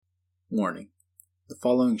Warning: the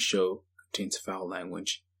following show contains foul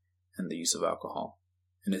language and the use of alcohol,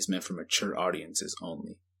 and is meant for mature audiences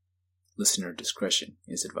only. Listener discretion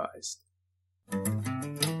is advised.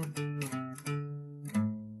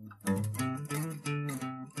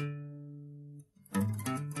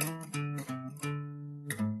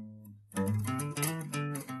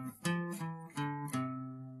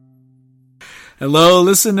 Hello,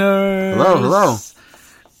 listeners! Hello.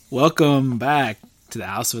 Welcome back to the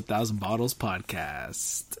House of 1,000 Bottles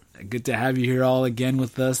podcast. Good to have you here all again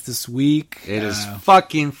with us this week. It is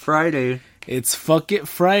fucking Friday. It's Fuck It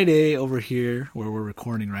Friday over here where we're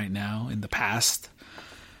recording right now in the past.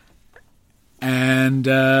 And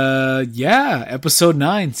episode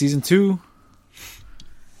 9, season 2.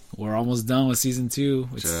 We're almost done with season 2.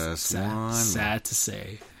 It's Just sad to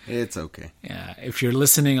say. It's okay. Yeah, if you're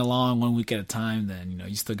listening along 1 week at a time, then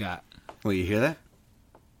you still got. Wait, you hear that?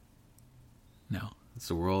 No. It's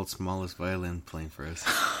the world's smallest violin playing for us.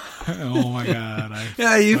 Oh my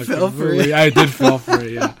god! You fell for it. I did fall for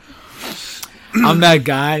it. Yeah, I'm that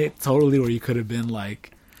guy totally where you could have been like,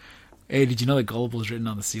 "Hey, did you know that Gullible is written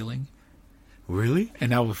on the ceiling?" Really?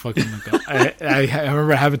 And that would fucking look up. I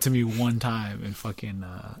remember it happened to me one time in fucking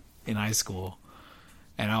in high school,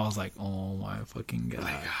 and I was like, "Oh my fucking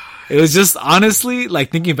god!" It was just honestly like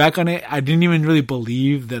thinking back on it, I didn't even really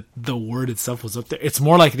believe that the word itself was up there. It's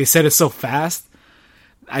more like they said it so fast.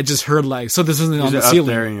 I just heard like, so this isn't on the ceiling,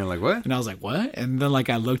 there and you're like, what? And I was like, what? And then like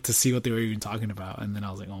I looked to see what they were even talking about, and then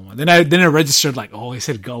I was like, oh my. Then it registered like, oh, he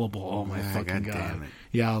said gullible. Oh my fucking god! Damn it.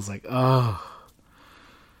 Yeah, I was like, oh,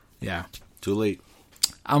 yeah. Too late.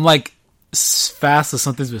 I'm like fast with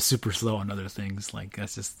some things, but super slow on other things. Like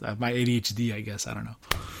that's just my ADHD, I guess. I don't know.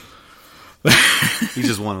 You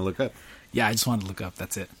just want to look up. Yeah, I just wanted to look up.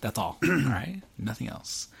 That's it. That's all. All right, nothing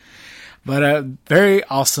else. But very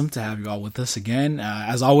awesome to have you all with us again.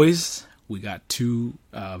 As always, we got 2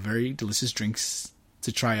 very delicious drinks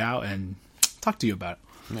to try out and talk to you about.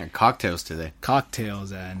 Yeah, cocktails today.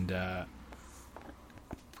 Cocktails and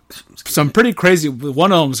some pretty crazy.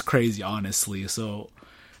 One of them's crazy, honestly. So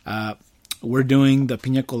we're doing the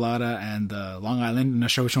Pina Colada and the Long Island. I'm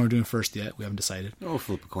not sure which one we're doing first yet. We haven't decided. Oh,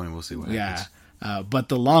 flip a coin. We'll see what happens. But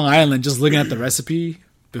the Long Island, just looking at the recipe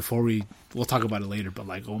before we'll talk about it later, but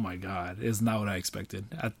like, oh my god, it's not what I expected.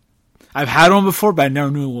 I've had one before, but I never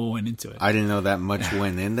knew what went into it. I didn't know that much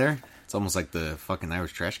went in there. It's almost like the fucking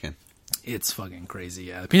Irish trash can. It's fucking crazy,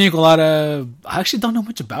 yeah. The Pina Colada, I actually don't know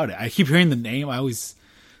much about it. I keep hearing the name, I always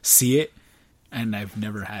see it, and I've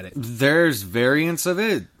never had it. There's variants of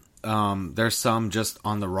it. There's some just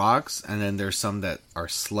on the rocks, and then there's some that are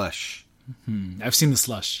slush. I've seen the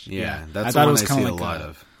slush. Yeah, I that's thought the one it was I kind see of a like lot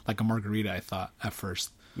of. Like a margarita, I thought at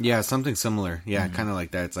first. Yeah, something similar. Yeah, kind of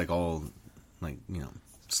like that. It's like all, like,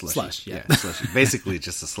 slushy. Slush, yeah. Slushy. Basically,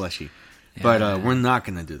 just a slushy. Yeah. But we're not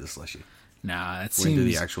going to do the slushy. Nah, that We're going to do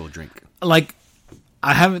seems... the actual drink. Like,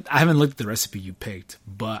 I haven't looked at the recipe you picked,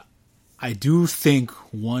 but I do think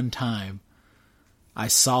one time I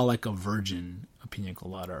saw like a virgin Pina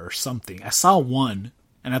Colada or something. I saw one,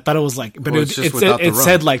 and I thought it was like... But well, it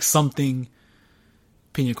said like something...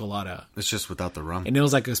 Pina Colada. It's just without the rum. And it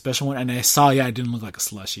was like a special one. And I saw, it didn't look like a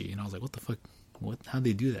slushy. And I was like, what the fuck? How'd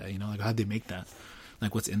they do that? Like, how'd they make that?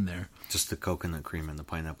 Like, what's in there? Just the coconut cream and the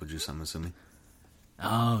pineapple juice, I'm assuming.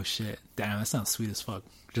 Oh, shit. Damn, that sounds sweet as fuck.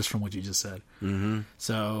 Just from what you just said. Mm-hmm.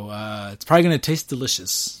 So, it's probably going to taste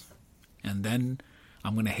delicious. And then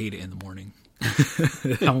I'm going to hate it in the morning.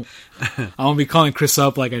 I'm gonna be calling Chris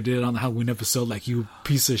up like I did on the Halloween episode, like, you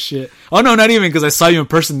piece of shit. Oh no, not even, because I saw you in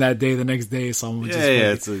person that day. The next day, so I'm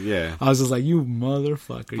I was just like, you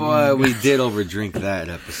motherfucker. Well, we did overdrink that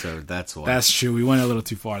episode. That's why. That's true. We went a little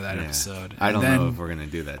too far that episode. I don't know if we're gonna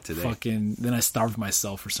do that today. Then I starved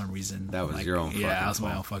myself for some reason. That was your own. Yeah, that was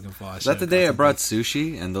my own fucking fault. Is that the day I brought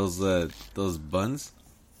sushi and those buns?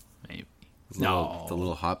 Maybe. The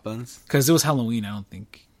little hot buns. Because it was Halloween. I don't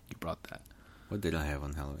think you brought that. What did I have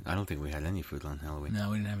on Halloween? I don't think we had any food on Halloween.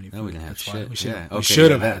 No, we didn't have any food. No, we didn't have shit. We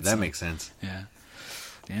should have had that makes sense. Yeah.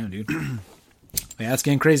 Damn, dude. Yeah, it's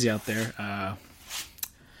getting crazy out there.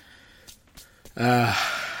 There's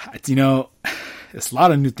a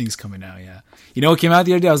lot of new things coming out, yeah. You know what came out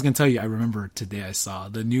the other day? I was going to tell you. I remember today I saw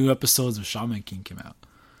the new episodes of Shaman King came out.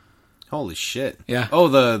 Holy shit. Yeah. Oh,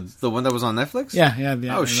 the one that was on Netflix? Yeah.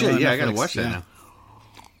 Oh, shit. Yeah, I got to watch that now.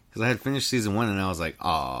 Because I had finished season 1 and I was like,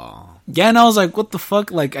 "Aw." Yeah, and I was like, "What the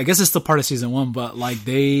fuck?" Like, I guess it's still part of season 1, but like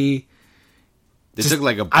they took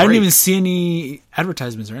like a break. I didn't even see any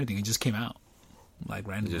advertisements or anything. It just came out like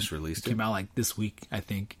randomly. Just released it. Came out like this week, I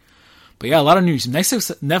think. But yeah, a lot of news.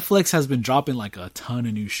 Netflix has been dropping like a ton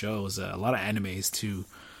of new shows, a lot of animes too.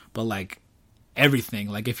 But like everything.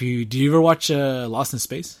 Like, do you ever watch Lost in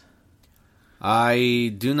Space?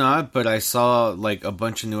 I do not, but I saw like a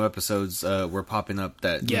bunch of new episodes were popping up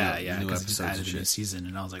that Yeah, new because episodes added and a new shit. season,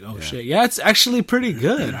 and I was like, oh shit, yeah, it's actually pretty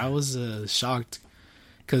good. I was shocked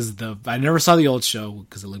because I never saw the old show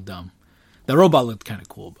because it looked dumb. The robot looked kind of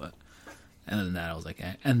cool, but other than that, I was like,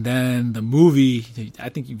 eh. And then the movie, I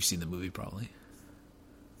think you've seen the movie probably.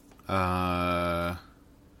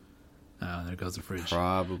 There goes the fridge.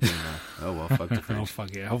 Probably not. Oh well, fuck the Oh fridge.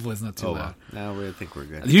 fuck yeah! Hopefully it's not too Oh loud. well. No, I think we're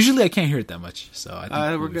good. Usually I can't hear it that much, so I think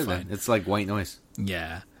We're we'll be good fine. then. It's like white noise.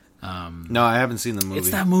 Yeah. No, I haven't seen the movie.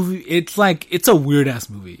 It's that movie. It's like, it's a weird ass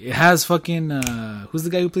movie. It has fucking who's the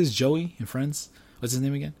guy who plays Joey in Friends? What's his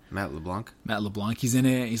name again? Matt LeBlanc. Matt LeBlanc. He's in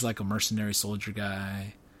it. He's like a mercenary soldier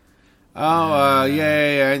guy. Oh,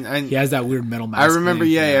 yeah. He has that weird metal mask. I remember.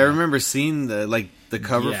 thing. I remember seeing the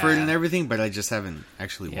cover for it Yeah. and everything, but I just haven't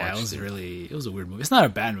actually Yeah, watched it was a weird movie. It's not a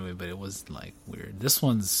bad movie, but it was like weird. This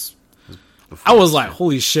one's. before I was this like, shit.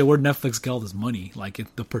 holy shit, where'd Netflix get all this money? Like,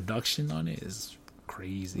 the production on it is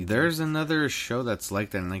crazy. dude. There's another show that's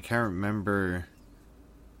like that, and I can't remember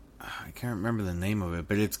the name of it,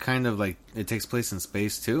 but it's kind of like it takes place in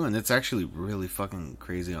space too, and it's actually really fucking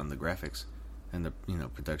crazy on the graphics and the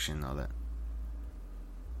production and all that.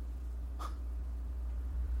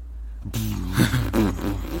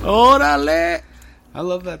 Orale! I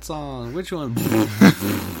love that song. Which one?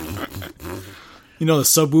 You know the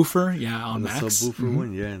subwoofer? Yeah, on The Max. subwoofer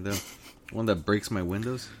one, yeah, the one that breaks my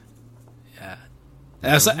windows. Yeah.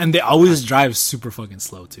 And they always drive super fucking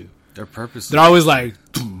slow too. They're purposely They're always like,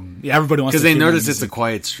 boom. Yeah, everybody wants to because they hear notice that it's a music.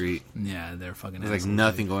 quiet street. Yeah, they're fucking There's like assholes.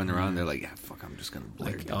 nothing going around. They're like, yeah, fuck, I'm just gonna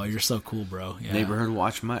blare. Like, down oh, you're so cool, bro. Yeah. neighborhood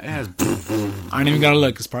watch my ass. I don't even gotta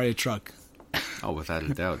look. It's probably a truck. Oh, without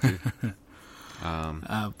a doubt, dude. But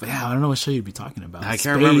yeah, I don't know what show you'd be talking about. I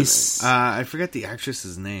can't remember. Space. I forget the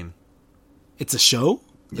actress's name. It's a show?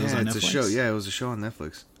 It was Yeah, on it's a Netflix? show. Yeah, it was a show on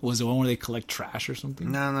Netflix. Was it one where they collect trash or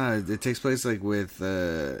something? No, it takes place like with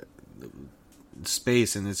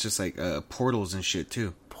space, and it's just like portals and shit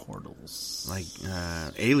too, Portals. like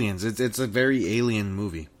aliens. It's a very alien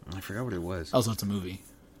movie. I forgot what it was. Also, it's a movie.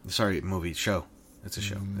 Sorry, movie show. It's a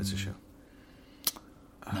show. It's a show.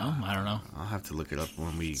 No, I don't know. I'll have to look it up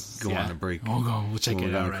when we go Yeah. on a break. We'll check We're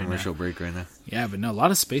it on out a right commercial now. break right now. Yeah, but no, a lot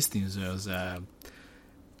of space themes.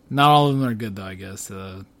 Not all of them are good though. I guess.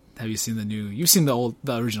 Have you seen the new? You've seen the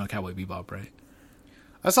original Cowboy Bebop, right?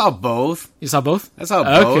 I saw both. You saw both? I saw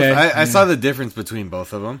both. Okay, I yeah. saw the difference between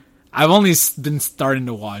both of them. I've only been starting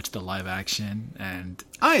to watch the live action, and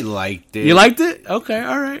I liked it. you liked it. Okay,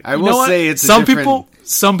 all right. I You will know what? say it's a some different-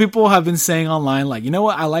 Some people have been saying online, like, you know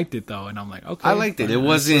what? I liked it though, and I'm like, okay. I liked it. fine. It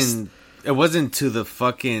It's just- wasn't. It wasn't to the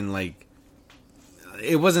fucking like.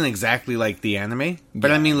 It wasn't exactly like the anime, but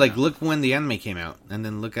I mean, like, look when the anime came out, and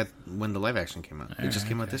then look at when the live action came out. It just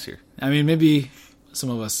came out this year. I mean, maybe some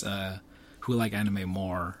of us who like anime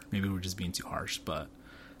more, maybe we're just being too harsh, but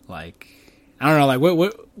like, I don't know, like,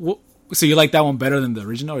 what so you like that one better than the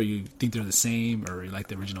original, or you think they're the same, or you like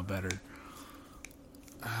the original better?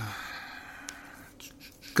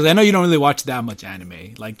 Because I know you don't really watch that much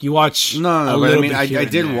anime. Like, you watch No, a but I little mean, bit I here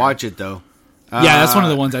and did there. watch it though. Yeah, that's one of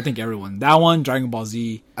the ones I think everyone. That one, Dragon Ball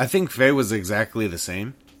Z. I think Faye was exactly the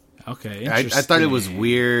same. Okay, I thought it was interesting.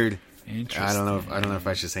 weird. Interesting. I don't know if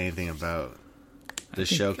I should say anything about the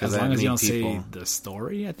show because as long as you don't people. say the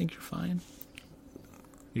story, I think you're fine.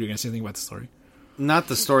 You're gonna say anything about the story? Not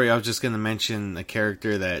the story. I was just gonna mention a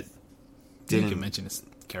character that You didn't. can mention his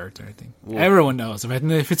character. I think Well- everyone knows.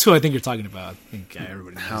 If it's who I think you're talking about, I think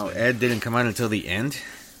everybody knows. How that. Ed didn't come out until the end.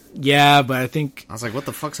 Yeah, but I think I was like, what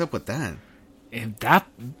the fuck's up with that? if that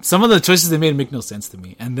some of the choices they made make no sense to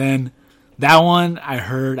me. And then that one, I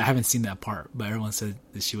haven't seen that part, but everyone said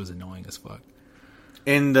that she was annoying as fuck.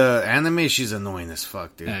 In the anime, she's annoying as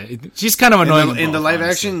fuck, dude. She's kind of annoying In the both, live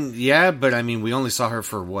honestly. action, yeah, but I mean, we only saw her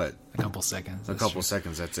for what? a couple seconds. A that's couple true.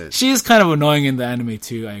 seconds, that's it. She is kind of annoying in the anime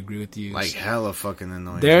too. I agree with you. Like, hella fucking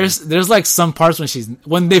annoying. There's like some parts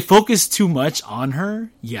when they focus too much on her.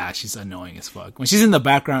 Yeah, she's annoying as fuck. When she's in the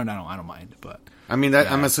background, I don't mind. But I mean,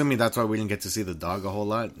 I'm assuming that's why we didn't get to see the dog a whole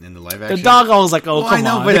lot in the live action. the dog, I was like, oh Well, come I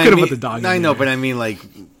know, on, but they I could have mean, put the dog. I in know, there. but I mean, like,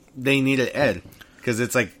 they needed Ed because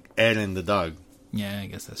it's like Ed and the dog. Yeah, I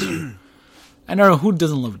guess that's true. I know who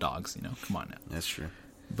doesn't love dogs. You know, come on now. That's true.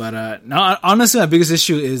 But no, honestly, my biggest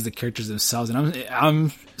issue is the characters themselves, and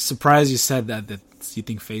I'm surprised you said that you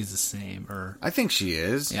think Faye's the same. Or I think she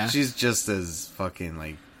is. Yeah? She's just as fucking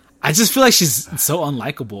like. I just feel like she's so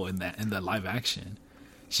unlikable in the live action.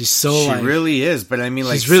 She's so She like, really is, but I mean,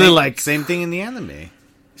 like, she's really same, like- same thing in the anime.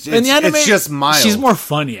 in the anime, it's just mild. She's more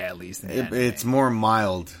funny at least. In the anime. It's more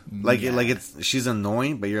mild. Like Yeah. like she's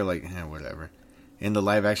annoying, but you're like, whatever. in the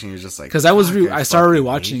live action, you're just like, because I started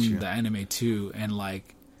fucking hate you. rewatching the anime too, and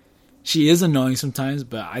like she is annoying sometimes,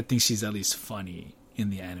 but I think she's at least funny in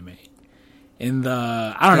the anime. In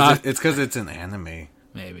the I don't know, It's because it's an anime.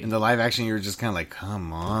 maybe In the live action, you were just kind of like,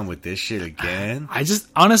 come on with this shit again. I just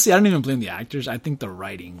honestly I don't even blame the actors. I think the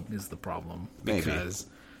writing is the problem Maybe. because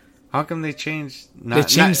How come they changed? they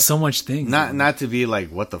changed so much things. Not to be like,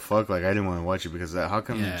 what the fuck? Like, I didn't want to watch it because how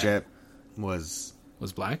come Yeah. Jet was...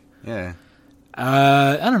 Was black. Yeah.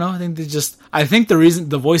 I don't know. I think the reason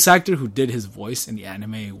the voice actor who did his voice in the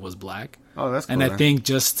anime was black, Oh, that's cool. and I then. think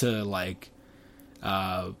just to like,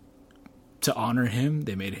 to honor him,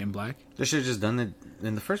 they made him black. They should have just done it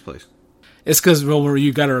in the first place. It's because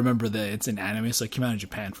you got to remember that it's an anime, so it came out in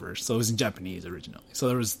Japan first, so it was in Japanese originally. So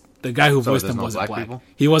there was the guy who voiced there's him no wasn't black black. people?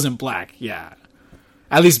 He wasn't black. Yeah,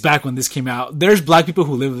 at least back when this came out, there's black people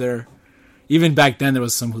who live there. Even back then, there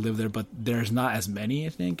was some who lived there, but there's not as many, I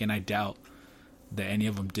think, and I doubt that any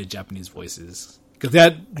of them did Japanese voices because they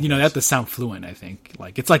have to sound fluent. I think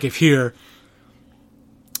like it's like if here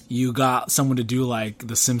you got someone to do like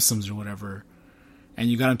The Simpsons or whatever, and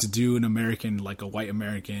you got them to do an American, like a white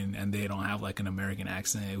American, and they don't have like an American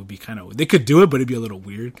accent, it would be kind of, they could do it, but it'd be a little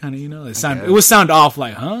weird, kind of, it would sound off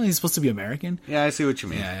like, huh? He's supposed to be American? Yeah, I see what you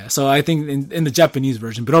mean. Yeah. So I think in the Japanese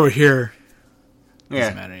version, but over here, it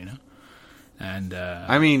doesn't Yeah. matter, And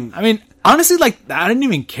I mean, honestly, like I didn't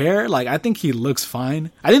even care. Like I think he looks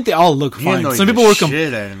fine. I think they all look he fine. annoyed Some the people were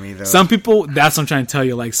shit out of me, though. some people. That's what I'm trying to tell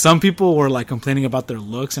you. Like some people were like complaining about their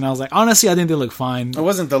looks, and I was like, honestly, I think they look fine. It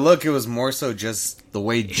wasn't the look; it was more so just the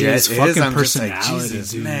way Jet His is. fucking I'm just like, personality,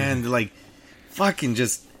 Jesus, dude. man, like, fucking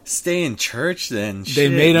just stay in church. Then They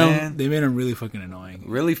Shit, made him. man. They made him really fucking annoying.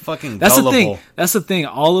 really fucking. That's gullible. the thing. That's the thing.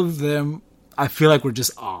 All of them, I feel like were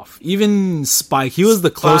just off. Even Spike, he was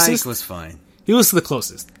the closest. Spike was fine. He was the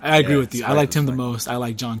closest. I agree with you. I Spike liked was him the fine. most. I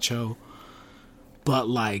like John Cho. But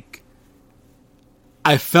like,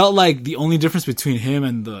 I felt like the only difference between him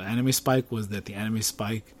and the anime Spike was that the anime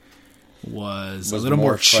Spike was a little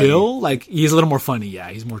more chill. Like he's a little more funny. Yeah,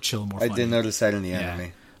 he's more chill, more I funny. did notice that in the Yeah.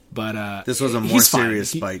 anime. But This was a more he's fine.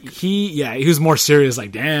 serious Spike. He was more serious.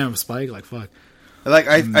 Like damn, Spike. Like fuck. Like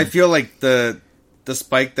I feel like the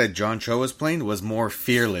Spike that John Cho was playing was more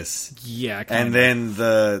fearless, Yeah, and then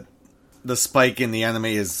the Spike in the anime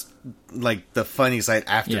is like the funny side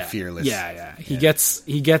after fearless. Yeah. He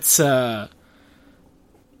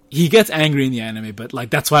gets angry in the anime, but like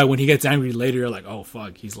that's why when he gets angry later, you're like, oh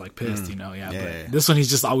fuck, he's like pissed, Yeah. But this one, he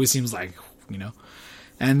just always seems like,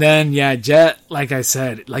 And then Jet, like I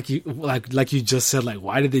said, like you just said, like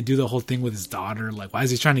why did they do the whole thing with his daughter? Like why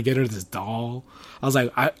is he trying to get her this doll? I was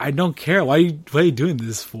like, I don't care. What are you doing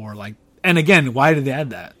this for? Like, and again, why did they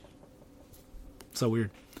add that? So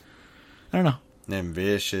weird. I don't know.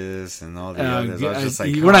 Ambitious and all the others. I was just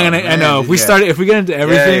like, we're not gonna. I know if we get into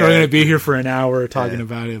everything, we're gonna be here for an hour talking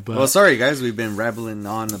about it. But well, sorry guys, we've been rabbling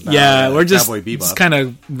on about we're just Cowboy Bebop. Just kind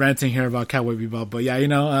of ranting here about Cowboy Bebop. But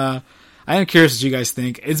I am curious what you guys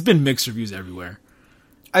think. It's been mixed reviews everywhere.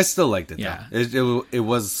 I still liked it. Yeah. Though. It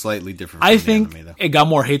was slightly different. I From think the anime, though. it got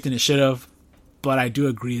more hate than it should have, but I do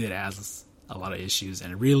agree that it has a lot of issues.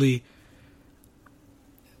 And really,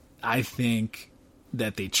 I think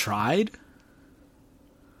that they tried.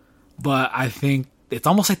 But I think it's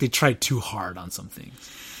almost like they tried too hard on some things.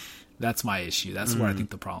 That's my issue. That's where I think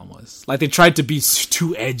the problem was. Like they tried to be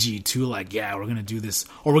too edgy, too like, yeah, we're gonna do this,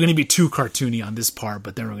 or we're gonna be too cartoony on this part,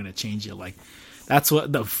 but then we're gonna change it. Like that's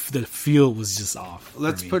what the feel was just off.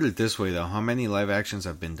 Let's put it this way, though: how many live actions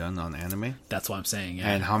have been done on anime? That's what I'm saying. Yeah.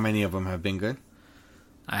 And how many of them have been good?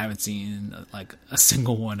 I haven't seen like a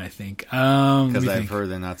single one. I think Because I've heard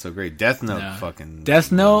they're not so great. Death Note, fucking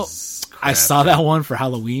Death Note. was I crap, saw dude. that one for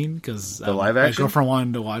Halloween because live my action? girlfriend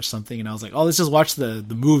wanted to watch something, and I was like, "Oh, let's just watch the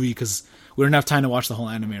movie because we don't have time to watch the whole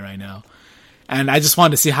anime right now." And I just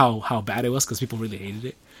wanted to see how bad it was because people really hated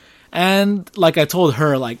it. And like I told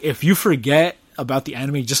her, like if you forget about the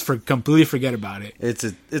anime, just completely forget about it. It's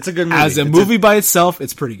a good movie. As a movie by itself,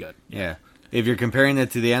 it's pretty good. Yeah. If you're comparing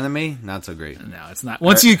it to the anime, not so great. No, it's not.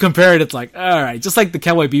 Once you compare it, it's like, all right. Just like the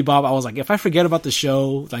Cowboy Bebop, I was like, if I forget about the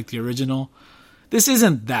show, like the original, this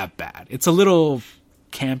isn't that bad. It's a little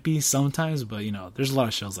campy sometimes, but there's a lot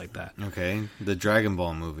of shows like that. Okay, the Dragon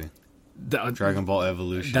Ball movie, Dragon Ball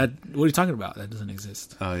Evolution. What are you talking about? That doesn't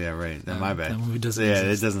exist. Oh yeah, right. Then my bad. That movie doesn't Yeah,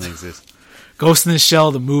 exist. it doesn't exist. Ghost in the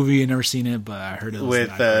Shell, the movie, I never seen it, but I heard it was With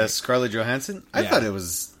not great. Scarlett Johansson, I thought it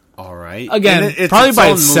was all right. Again, And it's probably its by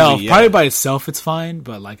own itself. movie, yeah. Probably by itself, it's fine.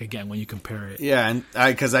 But like again, when you compare it, Yeah, and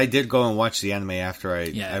because I did go and watch the anime after I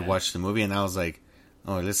Yeah. watched the movie, and I was like,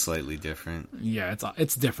 Oh, it is slightly different. Yeah,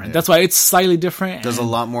 it's different. Yeah. That's why it's slightly different. There's a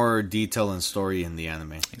lot more detail and story in the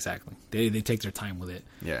anime. Exactly. They take their time with it.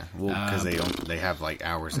 Yeah, well, because they have like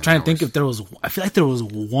hours. I'm trying to think if there was. I feel like there was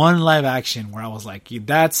one live action where I was like,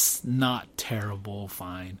 that's not terrible.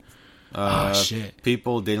 Fine. Oh shit!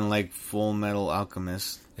 People didn't like Full Metal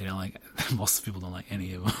Alchemist. They don't like. Most people don't like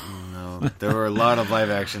any of them. No, there were a lot of live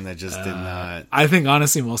action that just did not. I think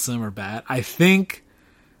honestly, most of them are bad. I think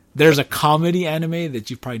there's a comedy anime that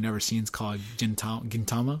you've probably never seen. It's called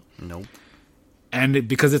Gintama. Nope. And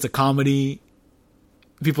because it's a comedy,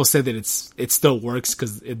 people say that it still works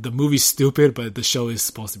because the movie's stupid, but the show is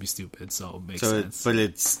supposed to be stupid, so it makes sense. But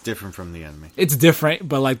it's different from the anime. It's different,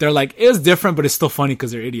 but like they're like it's different, but it's still funny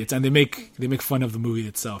because they're idiots and they make fun of the movie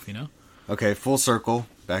itself, you know. Okay, full circle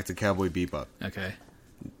back to Cowboy Bebop. Okay.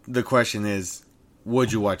 The question is,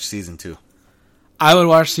 would you watch season 2? I would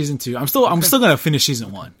watch season 2. I'm still gonna finish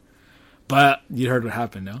season 1, but you heard what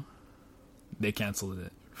happened, no? They canceled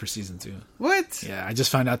it for season 2. What? Yeah, I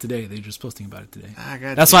just found out today. They were just posting about it today.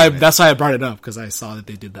 That's why I brought it up because I saw that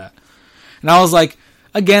they did that, and I was like,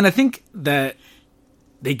 again, I think that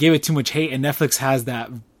they gave it too much hate, and Netflix has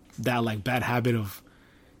that like bad habit of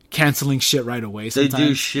canceling shit right away. Sometimes. They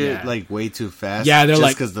do shit like way too fast. Yeah, they're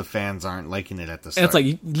just because the fans aren't liking it at the start. And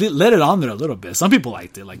it's like let it on there a little bit. Some people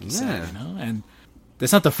liked it, like you said, you know, and.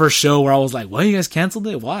 It's not the first show where I was like, "Well, you guys canceled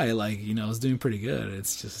it? Why?" Like, you know, it's doing pretty good.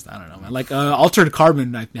 It's just, I don't know, man. Like, Altered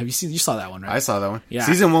Carbon. Have you seen? You saw that one, right? I saw that one. Yeah.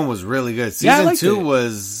 Season 1 was really good. Season 2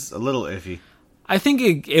 was a little iffy. I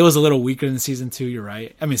think it was a little weaker than season 2. You're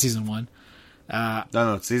right. I mean, season 1.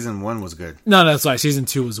 No, season 1 was good. No, that's why season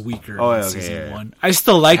 2 was weaker than season 1. I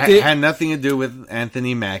still liked it. It had nothing to do with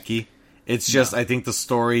Anthony Mackie. It's just, I think the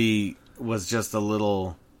story was just a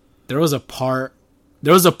little. There was a part. I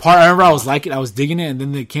remember I was liking it, I was digging it, and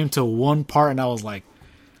then they came to one part, and I was like,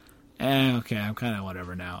 okay, I'm kind of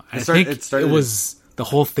whatever now. I think it was the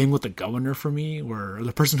whole thing with the governor for me, where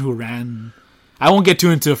the person who ran, I won't get too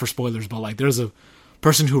into it for spoilers, but like there's a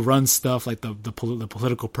person who runs stuff, like the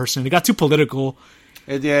political person. It got too political.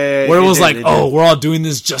 Where it was like, we're all doing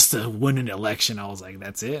this just to win an election. I was like,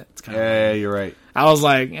 that's it? It's kind of you're right. I was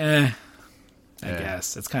like, I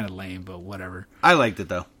guess. It's kind of lame, but whatever. I liked it,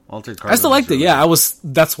 though. I still liked it, yeah.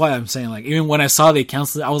 That's why I'm saying, like, even when I saw they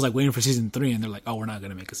canceled it, I was like waiting for season 3, and they're like, "Oh, we're not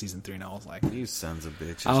gonna make a season 3." And I was like, "You sons of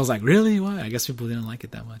bitches!" I was like, "Really? Why?" I guess people didn't like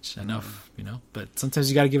it that much enough, you know. But sometimes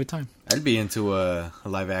you got to give it time. I'd be into a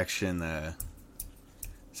live action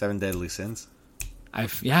 7 Deadly Sins. I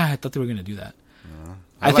thought they were gonna do that.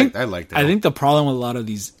 I liked it. I think the problem with a lot of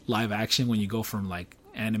these live action, when you go from like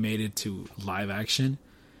animated to live action,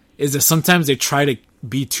 is that sometimes they try to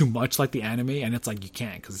be too much like the anime, and it's like you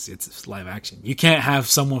can't because it's live action. You can't have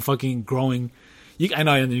someone fucking growing. I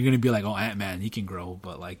know you're going to be like, oh, Ant-Man, he can grow,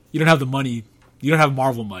 but like you don't have the money. You don't have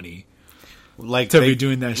Marvel money, like to be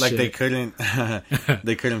doing that. Like shit.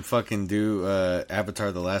 they couldn't fucking do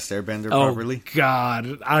Avatar: The Last Airbender properly.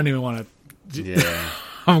 God, I don't even want to. Yeah,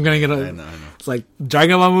 I'm gonna get I know. It's like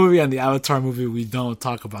Dragon Ball movie and the Avatar movie. We don't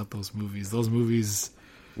talk about those movies. Those movies.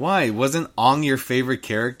 Why? Wasn't Ong your favorite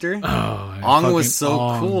character? Oh, Ong was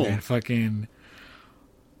so cool. And fucking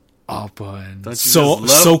Appa and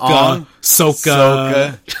Sokka.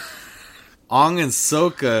 Ong and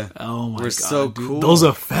Sokka were God, so cool. Those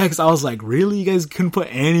effects, I was like, really? You guys couldn't put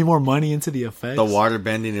any more money into the effects? The water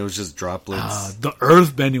bending, it was just droplets. The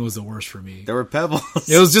earth bending was the worst for me. There were pebbles.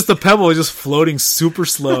 It was just a pebble, it was just floating super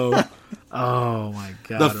slow. Oh my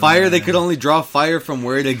God. The fire, they could only draw fire from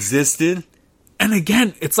where it existed. And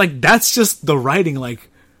again, it's like, that's just the writing. Like,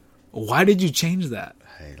 why did you change that?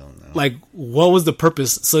 I don't know. Like, what was the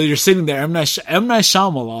purpose? So you're sitting there, M. Night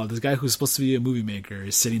Shyamalan, this guy who's supposed to be a movie maker,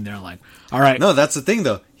 is sitting there like, all right. No, that's the thing,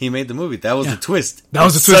 though. He made the movie. That was the twist. That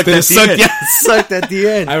was the twist. It sucked, sucked at the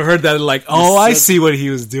end. I've heard that, like, I see what he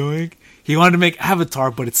was doing. He wanted to make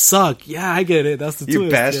Avatar, but it sucked. Yeah, I get it. That's the twist. You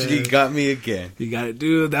bastard, you got me again. You got it.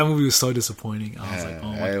 Dude, that movie was so disappointing. I was like,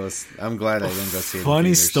 oh my. I'm glad I didn't go see it.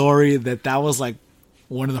 Funny story that was like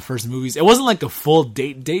one of the first movies. It wasn't like a full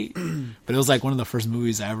date, but it was like one of the first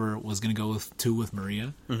movies I ever was going to go with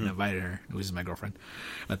Maria. And I invited her, which is my girlfriend.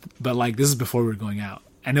 But like, this is before we were going out.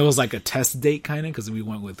 And it was like a test date kind of, because we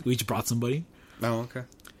each brought somebody. Oh, okay.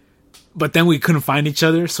 But then we couldn't find each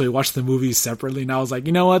other, so we watched the movie separately. And I was like,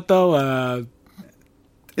 you know what though?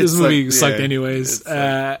 This movie sucked anyways.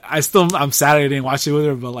 I'm sad I didn't watch it with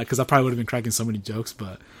her, but like, because I probably would have been cracking so many jokes.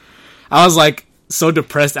 But I was like so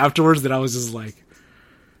depressed afterwards that I was just like,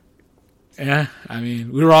 Yeah, I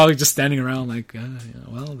mean, we were all just standing around like, yeah,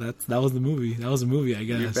 well, that was the movie. That was a movie, I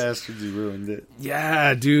guess. You bastards, you ruined it.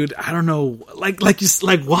 Yeah, dude. I don't know. Like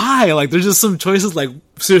why? Like, there's just some choices. Like,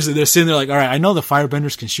 seriously, they're sitting there like, all right, I know the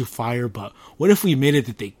firebenders can shoot fire, but what if we made it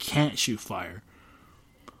that they can't shoot fire?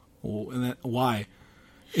 Well, and then, why?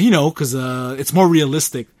 Because it's more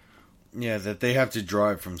realistic. Yeah, that they have to draw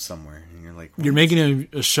it from somewhere, and you're like, You're making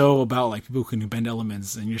a show about like people who can bend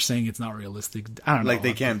elements, and you're saying it's not realistic. I don't know. like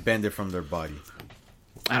they can't bend it from their body.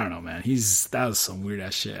 I don't know, man. That was some weird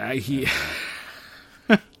ass shit.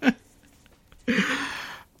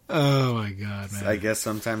 Oh my god, man. I guess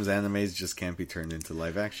sometimes animes just can't be turned into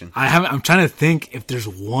live action. I'm trying to think if there's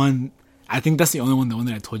one. I think that's the only one. The one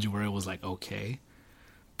that I told you where it was like okay,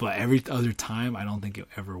 but every other time I don't think it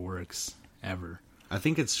ever works ever. I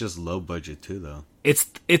think it's just low budget too, though. It's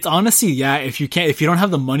honestly, yeah. If you don't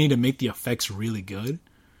have the money to make the effects really good,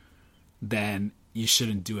 then you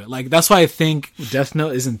shouldn't do it. Like, that's why I think Death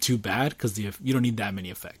Note isn't too bad, because you don't need that many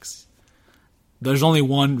effects. There's only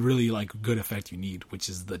one really like good effect you need, which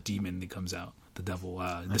is the demon that comes out, the devil,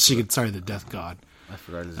 the death god. I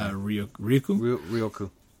forgot his name. Ryoku.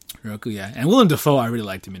 Ryoku, Yeah. And Willem Dafoe, I really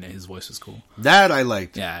liked him in it. His voice was cool. That I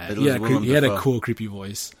liked. Yeah, He had a cool, creepy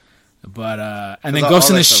voice. But and then all Ghost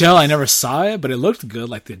in the that Shell, stuff I never saw it, but it looked good.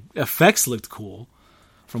 Like, the effects looked cool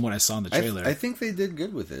from what I saw in the trailer. I think they did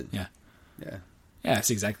good with it. Yeah. Yeah. Yeah, it's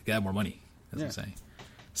exactly. They have more money. That's what I'm Yeah. saying.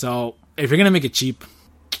 So if you're gonna make it cheap,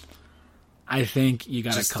 I think you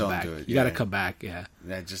gotta Just come don't back. do it, You gotta yeah. come back. Yeah.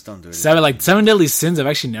 Yeah, just don't do it. Seven Deadly Sins. I've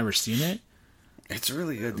actually never seen it, It's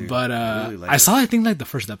really good, dude. but I really like I it. saw I think like the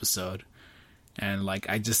first episode, and like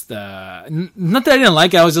I just not that I didn't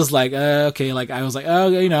like it. I was just like okay, like I was like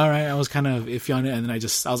all right. I was kind of iffy on it, and then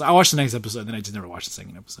I watched the next episode, and then I just never watched the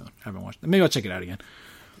second episode. I haven't watched it. Maybe I'll check it out again.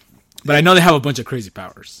 But I know they have a bunch of crazy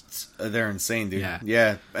powers. They're insane, dude. Yeah.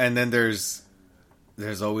 Yeah. And then there's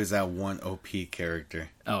always that one OP character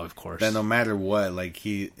Oh, of course. that no matter what, like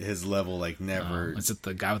his level like never Is it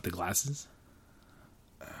the guy with the glasses?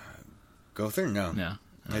 Gother? No. No.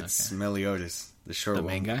 Oh, It's okay. Meliodas, the short The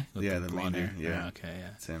one. main guy? With Yeah, the the main blonde dude. hair? Yeah. Oh, okay, yeah.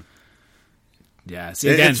 It's him. Yeah. See,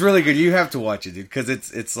 again, It's really good. You have to watch it, dude, because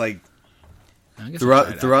it's like I guess I'll try it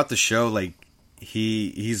out. throughout the show, like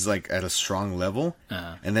he's like at a strong level,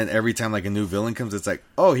 and then every time like a new villain comes, it's like,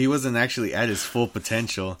 oh, he wasn't actually at his full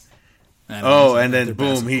potential. And Oh, then and they're then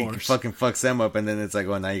best, boom, of he course. fucking fucks them up, and then it's like,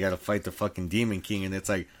 well, now you got to fight the fucking Demon King, and it's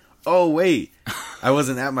like, oh wait, I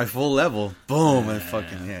wasn't at my full level. Boom, and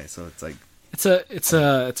fucking yeah. So it's like, It's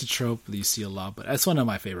a trope that you see a lot, but that's one of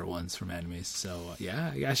my favorite ones from animes. So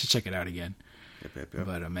yeah, I should check it out again. yep.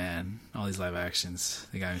 But man, all these live actions,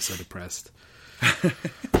 they got me so depressed.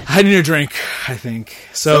 I need a drink, I think.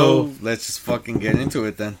 So let's just fucking get into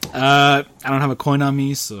it then. I don't have a coin on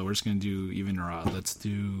me, so we're just gonna do even or odd. Let's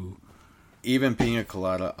do. Even Pina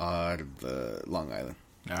Colada out of the Long Island.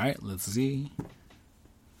 All right, let's see.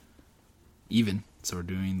 Even. So we're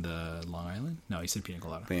doing the Long Island? No, you said Pina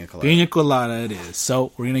Colada. Pina Colada. Pina Colada it is.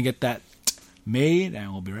 So we're going to get that made,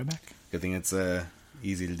 and we'll be right back. Good thing it's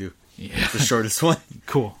easy to do. Yeah. It's the shortest one.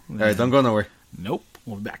 Cool. All right, don't go nowhere. Nope.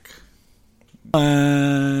 We'll be back.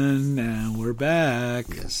 And now we're back.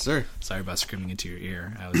 Yes, sir. Sorry about screaming into your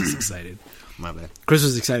ear. I was just excited. My bad. Chris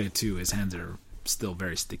was excited, too. His hands are still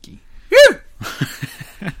very sticky.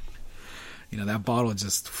 That bottle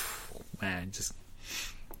just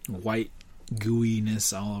white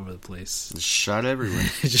gooiness all over the place. It's shot everywhere.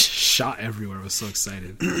 It just shot everywhere. I was so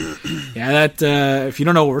excited. Yeah, that if you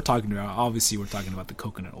don't know what we're talking about, obviously we're talking about the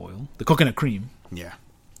coconut oil, the coconut cream. Yeah.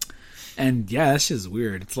 And yeah, that shit is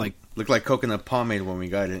weird. It's like, Looked like coconut pomade when we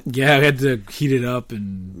got it. yeah, we had to heat it up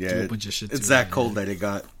and Yeah, do a bunch of shit. it's to that it. cold that it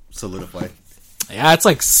got solidified. Yeah, it's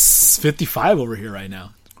like 55 over here right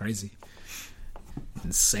now. It's crazy.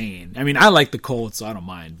 Insane. I mean, I like the cold, so I don't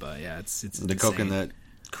mind. But yeah, it's The insane. coconut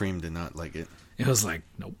cream did not like it. It was like,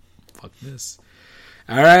 nope, fuck this.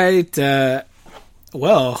 All right.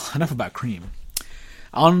 Well, enough about cream.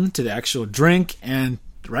 On to the actual drink. And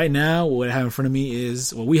right now, what I have in front of me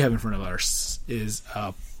is, what we have in front of us is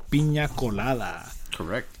Piña Colada.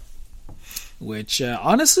 Correct. Which,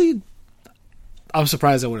 honestly, I'm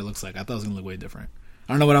surprised at what it looks like. I thought it was going to look way different.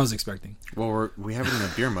 I don't know what I was expecting. Well, we have it in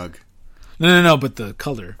a beer mug. No, but the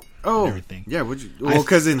color. Oh, and everything. yeah. Well,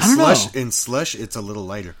 because I don't know. in slush, it's a little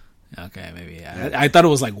lighter. Okay, maybe, yeah. I thought it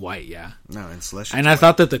was like white, yeah. No, in slush. And I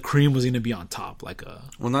thought that the cream was going to be on top, like a...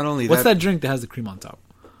 Well, not only What's that drink that has the cream on top?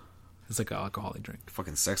 It's like an alcoholic drink.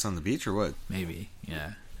 Fucking Sex on the Beach or what? Maybe,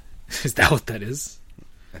 yeah. Is that what that is?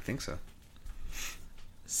 I think so.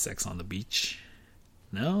 Sex on the Beach?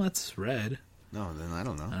 No, that's red. No, then I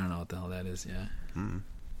don't know. I don't know what the hell that is, yeah. Mm.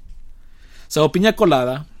 So, Piña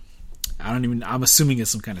Colada. I'm assuming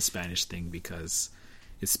it's some kind of Spanish thing because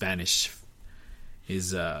it's Spanish.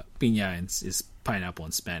 Is piña is pineapple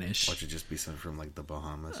in Spanish. Or it should just be something from like the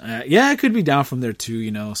Bahamas. Yeah, it could be down from there too.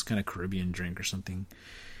 It's kind of Caribbean drink or something.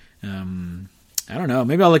 I don't know.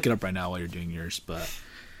 Maybe I'll look it up right now while you're doing yours. But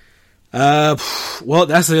well,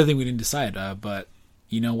 that's the other thing we didn't decide. But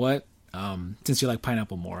you know what? Since you like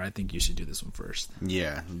pineapple more, I think you should do this one first.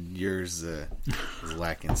 Yeah, yours is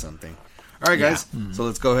lacking something. All right, guys. Yeah. Mm-hmm. So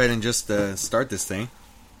let's go ahead and just start this thing.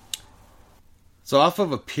 So off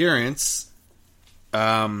of appearance.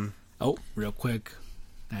 Real quick.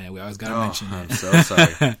 We always gotta mention it. I'm so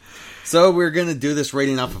sorry. So we're gonna do this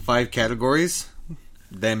rating off of 5 categories.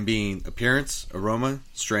 Them being appearance, aroma,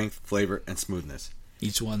 strength, flavor, and smoothness.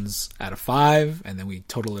 Each one's out of 5, and then we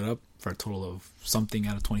total it up for a total of something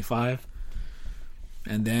out of 25.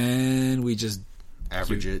 And then we just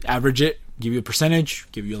average it, give you a percentage,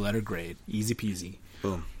 give you a letter grade. Easy peasy.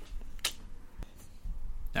 Boom.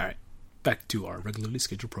 Alright. Back to our regularly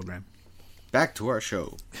scheduled program. Back to our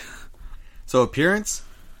show. So appearance,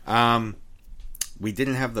 we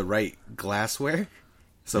didn't have the right glassware.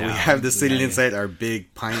 So we have this sitting inside our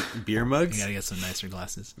big pint beer mugs. You gotta get some nicer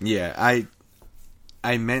glasses. Yeah,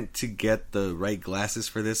 I meant to get the right glasses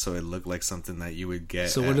for this, so it looked like something that you would get.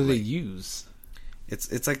 So what do they use?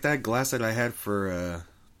 It's like that glass that I had for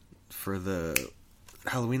the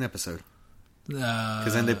Halloween episode.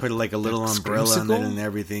 Because then they put like a little umbrella on it and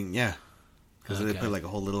everything. Yeah. Because they put like a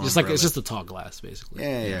whole little umbrella. It's just a tall glass, basically.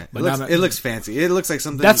 Yeah. But it looks fancy. It looks like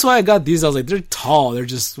something. That's why I got these. I was like, they're tall. They're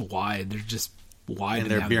just wide. They're just wide.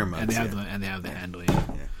 And they're beer mugs. And they have the handle. Yeah.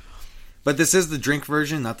 But this is the drink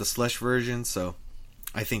version, not the slush version, so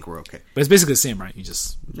I think we're okay. But it's basically the same, right? You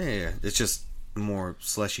just... Yeah. It's just more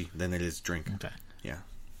slushy than it is drink. Okay.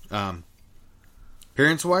 Yeah.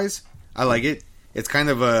 Appearance-wise, I like it. It's kind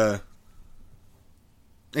of a...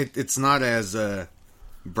 It's not as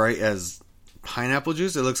bright as pineapple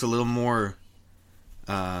juice. It looks a little more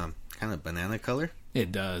kind of banana color.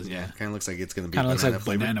 It does, yeah. Kind of looks like it's going to be kind of looks like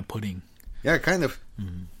flavor. Banana pudding. Yeah, kind of.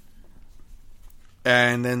 Mm-hmm.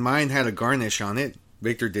 And then mine had a garnish on it.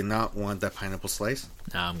 Victor did not want that pineapple slice.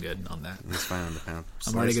 No, I'm good on that. He's fine on the pineapple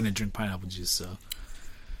slice. I'm already going to drink pineapple juice, so...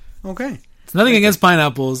 Okay. It's nothing against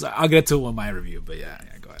pineapples. I'll get to it in my review, but yeah,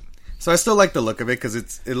 go ahead. So I still like the look of it because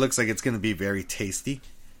it looks like it's going to be very tasty.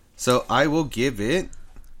 So I will give it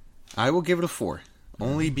a 4.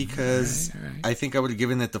 Only because all right. I think I would have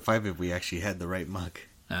given it the 5 if we actually had the right mug.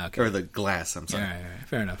 Okay. Or the glass, I'm sorry. All right.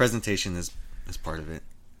 Fair enough. Presentation is part of it,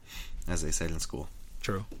 as they said in school.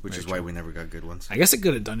 True. Which is why we never got good ones. I guess it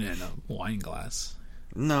could have done it in a wine glass.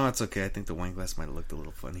 No, it's okay. I think the wine glass might have looked a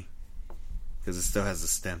little funny. Because it still has a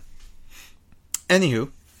stem. Anywho,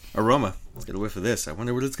 aroma. Let's get a whiff of this. I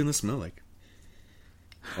wonder what it's going to smell like.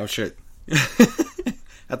 Oh, shit.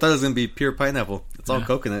 I thought it was going to be pure pineapple. It's all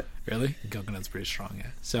coconut. Really? Coconut's pretty strong,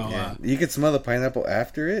 yeah. So, yeah. You can smell the pineapple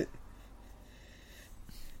after it.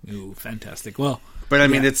 Ooh, fantastic. Well... But I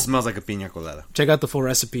mean, it smells like a piña colada. Check out the full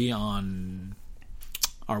recipe on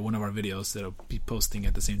one of our videos that I'll be posting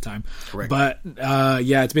at the same time. Correct. But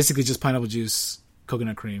yeah, it's basically just pineapple juice,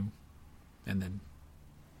 coconut cream, and then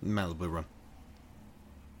Malibu rum.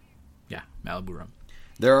 Yeah, Malibu rum.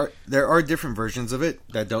 There are different versions of it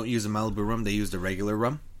that don't use the Malibu rum. They use the regular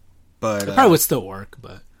rum. But it probably would still work,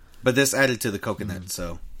 but this added to the coconut,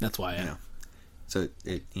 so that's why. Yeah. So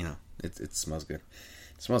it smells good.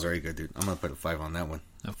 It smells very good, dude. I'm gonna put a 5 on that one.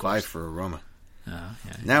 Of course. 5 for aroma. Yeah.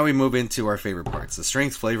 Now we move into our favorite parts: the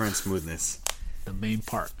strength, flavor, and smoothness. The main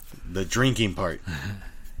part. The drinking part.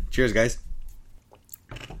 Cheers, guys.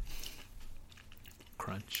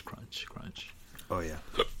 Crunch, crunch, crunch. Oh yeah.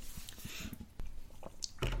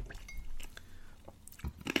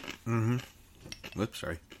 Mm-hmm. Whoops,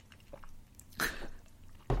 sorry.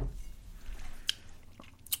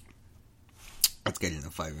 That's getting a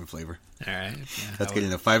 5 in flavor. All right. Yeah, that's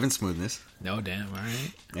getting a 5 in smoothness. No, damn. All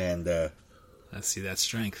right. And let's see that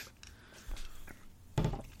strength.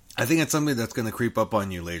 I think it's something that's going to creep up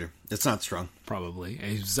on you later. It's not strong. Probably.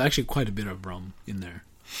 There's actually quite a bit of rum in there.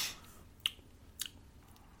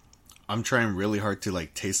 I'm trying really hard to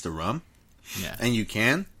taste the rum. Yeah. And you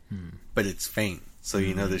can, but it's faint. So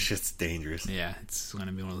you know this shit's dangerous. Yeah, it's going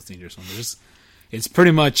to be one of those dangerous ones. It's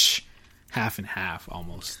pretty much half and half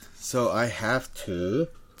almost. So I have to...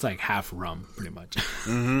 It's like half rum, pretty much.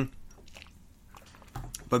 Mm-hmm.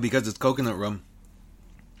 But because it's coconut rum...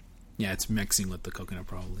 Yeah, it's mixing with the coconut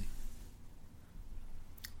probably.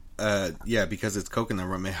 Yeah, because it's coconut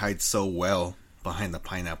rum, it hides so well behind the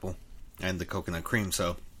pineapple and the coconut cream.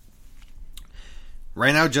 So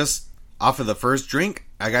right now, just off of the first drink,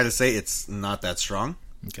 I gotta say it's not that strong.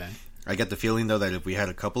 Okay. I get the feeling though that if we had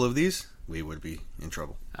a couple of these, we would be in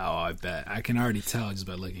trouble. Oh, I bet. I can already tell just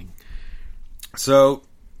by looking. So,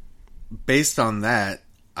 based on that,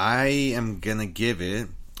 I am gonna give it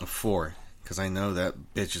a 4. Because I know that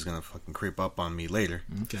bitch is gonna fucking creep up on me later.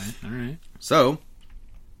 Okay, alright. So,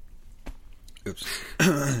 oops.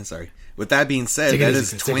 Sorry. With that being said, that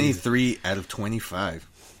is 23 out of 25.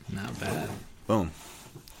 Not bad. Boom.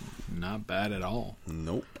 Not bad at all.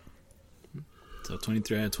 Nope. So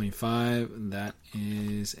 23 out of 25, that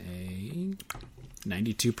is a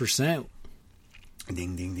 92%.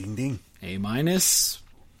 Ding, ding, ding, ding. A minus.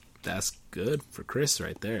 That's good for Chris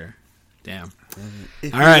right there. Damn.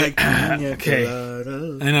 All right. Okay.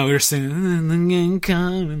 I know we were singing "In the game,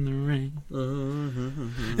 come in the rain."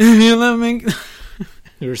 If you love me.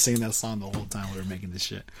 We were singing that song the whole time we were making this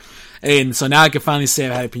shit. Hey, and so now I can finally say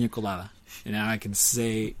I've had a pina colada. And now I can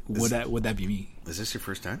say, would that be me? Is this your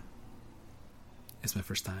first time? It's my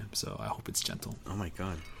first time, so I hope it's gentle. Oh my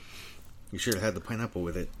god. You should have had the pineapple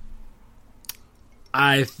with it.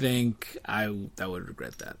 I think I would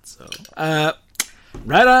regret that. So,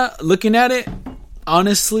 looking at it,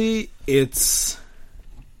 honestly, it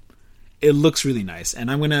looks really nice.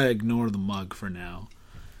 And I'm going to ignore the mug for now.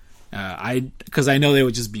 Because I know they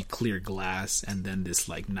would just be clear glass and then this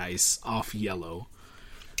like nice off yellow,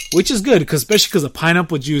 which is good especially because the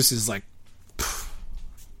pineapple juice is like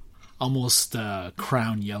almost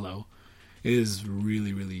crown yellow. It is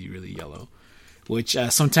really, really, really yellow, which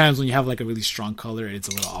sometimes when you have like a really strong color, it's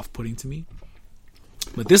a little off-putting to me.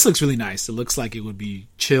 But this looks really nice. It looks like it would be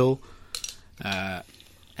chill and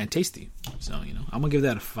tasty. So, I'm gonna give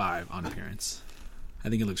that a 5 on appearance. I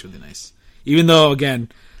think it looks really nice, even though again,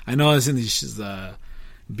 I know it's in these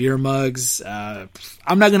beer mugs. I'm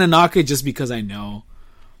not gonna knock it just because I know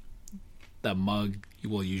that mug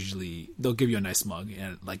they'll give you a nice mug,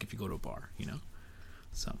 and like if you go to a bar,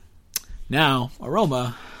 So now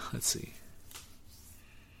aroma, let's see.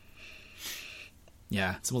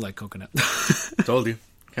 Yeah, it smells like coconut. Told you,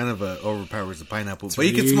 kind of overpowers the pineapple, but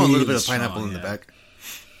you can smell a little bit of pineapple in the back.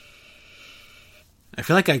 I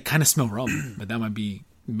feel like I kind of smell rum, but that might be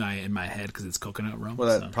in my head because it's coconut rum. Well,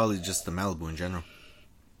 that's probably just the Malibu in general.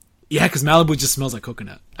 Yeah, because Malibu just smells like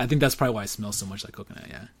coconut. I think that's probably why it smells so much like coconut.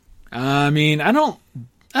 Yeah, I mean, I don't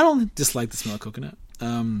dislike the smell of coconut.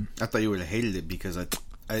 I thought you would have hated it because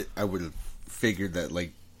I would have figured that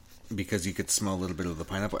like because you could smell a little bit of the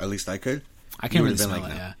pineapple. At least I could. I can't really smell it.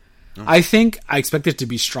 Yeah, no. I think I expect it to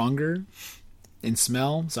be stronger in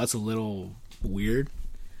smell, so that's a little weird.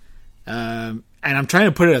 And I'm trying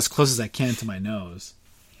to put it as close as I can to my nose.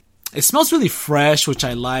 It smells really fresh, which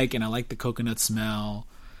I like, and I like the coconut smell.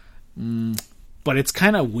 But it's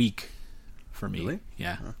kind of weak for me. Really?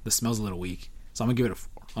 Yeah, the smell's a little weak. So I'm going to give it a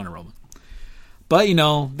 4 on aroma. But,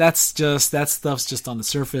 that stuff's just on the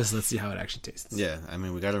surface. Let's see how it actually tastes. Yeah, I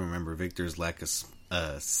mean, we got to remember Victor's lack of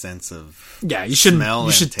sense of you should smell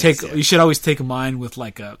you should taste, you should always take mine with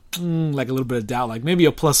like a little bit of doubt, like maybe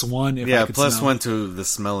a +1 if I could smell. +1 to the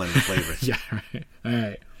smell and the flavor. Yeah, right. All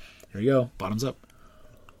right, here we go. Bottoms up.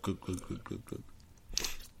 Good.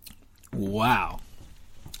 Wow,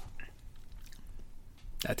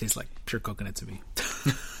 that tastes like pure coconut to me.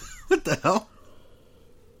 What the hell?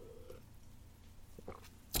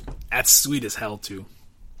 That's sweet as hell too.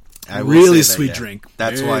 I will really say that, sweet drink.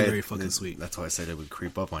 That's very, why very fucking sweet. That's why I said it would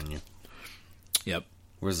creep up on you. Yep.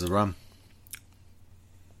 Where's the rum?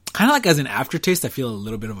 Kind of like as an aftertaste, I feel a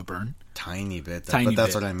little bit of a burn. Tiny bit. Tiny but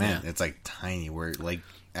that's bit, what I meant. yeah. It's like tiny, where like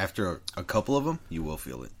after a couple of them, you will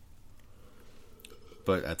feel it.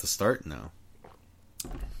 But at the start, no.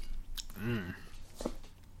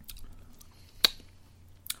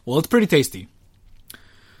 Well, it's pretty tasty.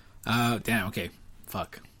 Damn, okay.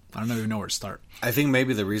 Fuck. I don't even know where to start. I think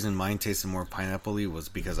maybe the reason mine tasted more pineapple-y was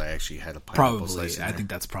because I actually had a pineapple slice Probably. in I there. think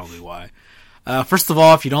that's probably why. First of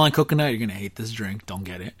all, if you don't like coconut, you're going to hate this drink. Don't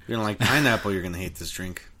get it. If you don't like pineapple, you're going to hate this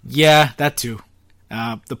drink. Yeah, that too.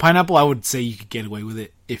 The pineapple, I would say you could get away with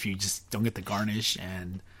it if you just don't get the garnish,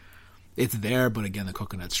 and it's there, but again, the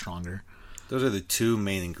coconut's stronger. Those are the two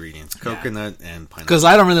main ingredients, coconut and pineapple. Because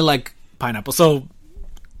I don't really like pineapple. So,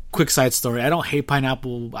 quick side story. I don't hate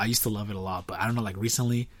pineapple. I used to love it a lot, but I don't know, like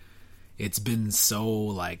recently, it's been so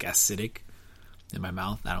like acidic in my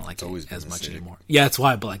mouth. I don't like it as much anymore. Yeah, that's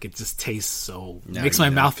why, but like it just tastes so... It makes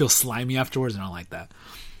my mouth feel slimy afterwards, and I don't like that.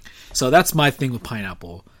 So that's my thing with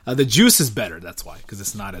pineapple. The juice is better, that's why, because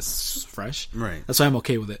it's not as fresh. Right. That's why I'm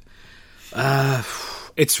okay with it.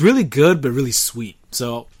 It's really good, but really sweet.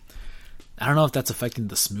 So I don't know if that's affecting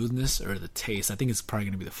the smoothness or the taste. I think it's probably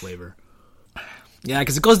going to be the flavor. Yeah,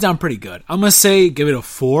 because it goes down pretty good. I'm going to say give it a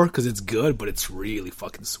 4 because it's good, but it's really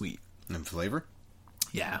fucking sweet. And flavor?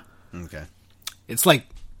 Yeah. Okay. It's like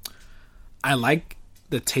I like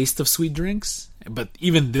the taste of sweet drinks, but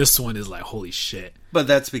even this one is like, holy shit. But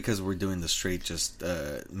that's because we're doing the straight, just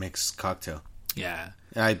mixed cocktail. Yeah.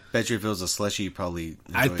 I bet you if it was a slushy, you probably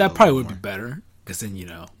That probably would be better, because then, you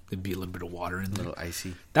know, there'd be a little bit of water in there. A little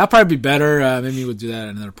icy. That'd probably be better. Maybe we'll do that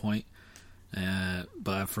at another point.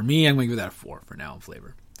 But for me, I'm going to give that a 4 for now in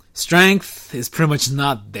flavor. Strength is pretty much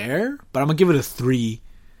not there, but I'm going to give it a 3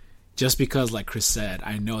 just because, like Chris said,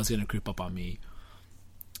 I know it's going to creep up on me.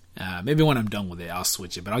 Maybe when I'm done with it, I'll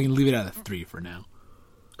switch it, but I'm going to leave it at a 3 for now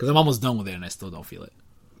because I'm almost done with it and I still don't feel it.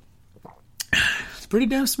 It's pretty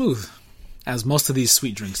damn smooth, as most of these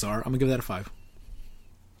sweet drinks are. I'm going to give that a 5.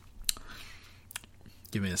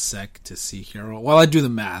 Give me a sec to see here. While I do the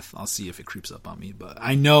math, I'll see if it creeps up on me. But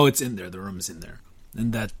I know it's in there. The room is in there.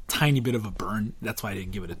 And that tiny bit of a burn, that's why I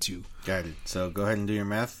didn't give it a 2. Got it. So go ahead and do your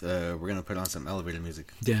math. We're going to put on some elevator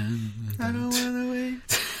music. Yeah. I don't want to wait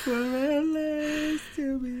for LA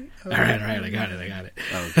to be over. All right. I got it.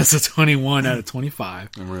 Oh, okay. That's a 21 out of 25.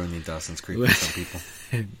 I'm ruining Dawson's Creek for some people.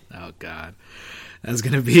 Oh, God. That's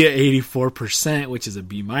going to be an 84%, which is a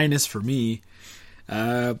B- for me.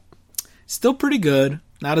 Still pretty good.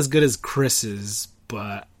 Not as good as Chris's,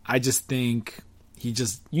 but I just think you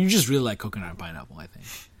just really like coconut and pineapple, I think.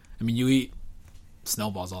 I mean, you eat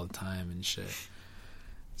snowballs all the time and shit.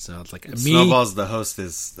 So it's like Snowball's the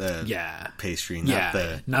hostess pastry, not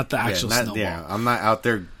the actual snowball. Yeah, I'm not out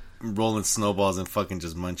there rolling snowballs and fucking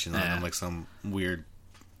just munching on them like some weird.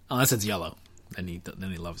 Unless it's yellow, then he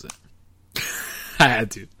loves it. I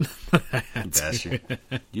had to.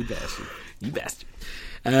 You bastard.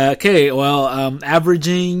 Okay, well,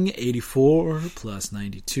 averaging 84 plus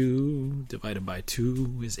 92 divided by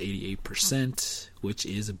 2 is 88%, which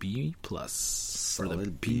is a B plus for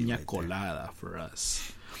the pina colada for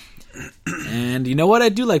us. And you know what? I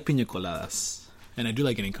do like pina coladas, and I do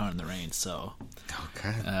like getting caught in the rain. So,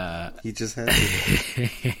 okay, he just had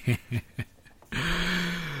to.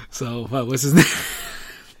 So, what's his name?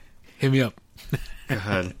 Hit me up. Go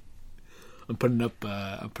ahead. I'm putting up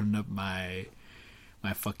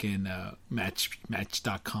my fucking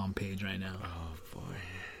match.com page right now. Oh boy.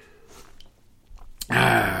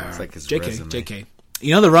 It's like his JK.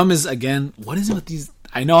 You know, the rum is, again, what is it with these?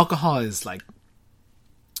 I know alcohol is like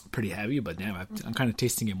pretty heavy, but damn, I'm kind of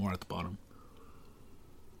tasting it more at the bottom.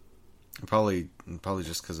 Probably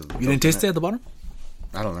just because of the You didn't taste it at the bottom?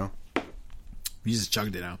 I don't know. You just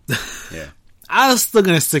chugged it out. Yeah. I'm still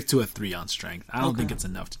going to stick to a 3 on strength. I don't think it's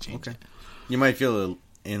enough to change it. You might feel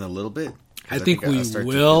in a little bit. I think we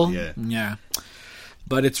will. Yeah.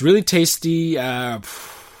 But it's really tasty.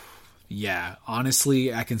 Yeah.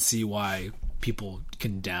 Honestly, I can see why people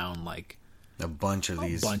can down like a bunch of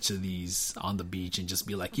these on the beach and just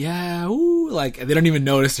be like, yeah, ooh, like they don't even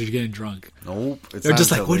notice they're getting drunk. Nope. They're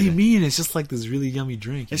just like, what do you mean? It's just like this really yummy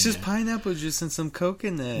drink. It's just pineapple juice and some Coke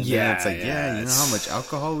in there. Yeah. It's like, you know how much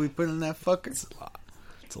alcohol we put in that fucker?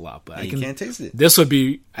 It's a lot, but you can't taste it. This would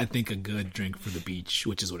be, I think, a good drink for the beach,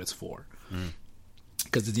 which is what it's for.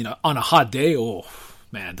 Because, you know, on a hot day, oh,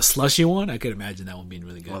 man, the slushy one, I could imagine that one being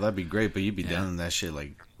really good. Well, that'd be great, but you'd be down in that shit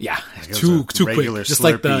like... Yeah, too quick. Just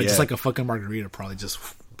Slurpee, just like a fucking margarita, probably just...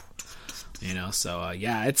 You know, so,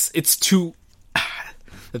 yeah, it's too...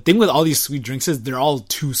 The thing with all these sweet drinks is they're all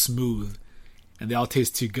too smooth. And they all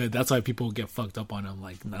taste too good. That's why people get fucked up on them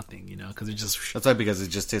like nothing, you know, because they're just... That's why, because it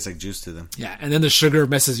just tastes like juice to them. Yeah, and then the sugar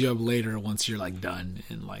messes you up later once you're, like, done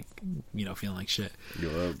and, like, you know, feeling like shit.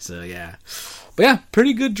 So, yeah. But, yeah,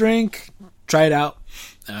 pretty good drink. Try it out.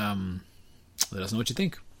 Let us know what you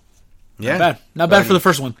think. Yeah. Not bad for the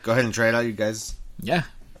first one. Go ahead and try it out, you guys. Yeah.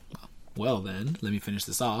 Well, then, let me finish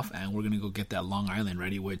this off, and we're going to go get that Long Island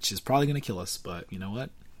ready, which is probably going to kill us, but you know what?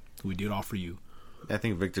 We do it all for you. I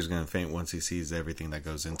think Victor's going to faint once he sees everything that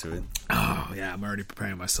goes into it. Oh, yeah, I'm already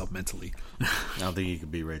preparing myself mentally. I don't think he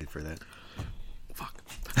could be ready for that. Fuck.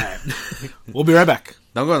 All right. We'll be right back.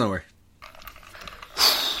 Don't go nowhere.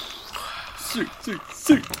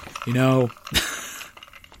 You know,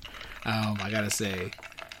 I gotta say,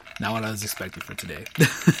 not what I was expecting for today.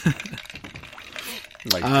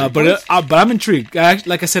 But I'm intrigued.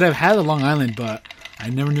 Like I said, I've had a Long Island, but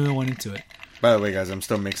I never knew I went into it. By the way, guys, I'm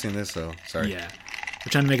still mixing this, so sorry. Yeah. We're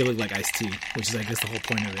trying to make it look like iced tea, which is, I guess, the whole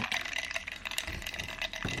point of it.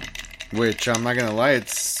 Which, I'm not gonna lie,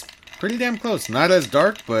 it's pretty damn close. Not as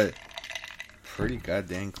dark, but pretty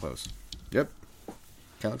goddamn close. Yep.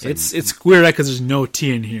 It's weird, right? Because there's no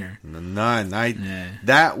tea in here. None.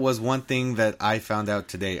 That was one thing that I found out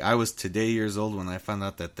today. I was today years old when I found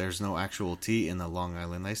out that there's no actual tea in the Long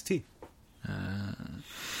Island iced tea.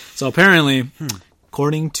 So apparently,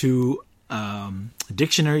 according to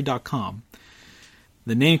dictionary.com,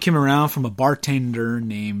 The name came around from a bartender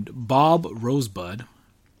named Bob Rosebud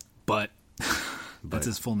Butt. That's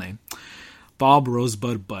his full name. Bob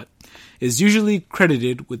Rosebud Butt is usually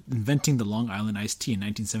credited with inventing the Long Island iced tea in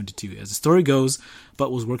 1972. As the story goes,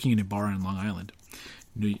 Butt was working in a bar in Long Island,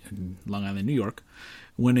 New York,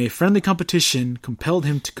 when a friendly competition compelled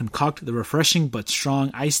him to concoct the refreshing but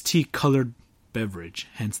strong iced tea colored beverage,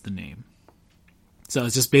 hence the name. So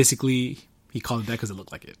it's just basically, he called it that because it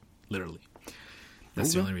looked like it, literally.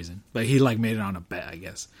 That's the only reason. But he made it on a bet, I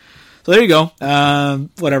guess. So there you go.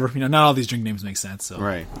 Whatever. Not all these drink names make sense. So.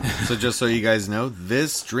 Right. So just so you guys know,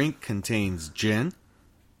 this drink contains gin,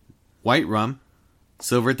 white rum,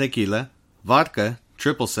 silver tequila, vodka,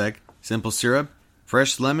 triple sec, simple syrup,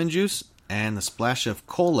 fresh lemon juice, and a splash of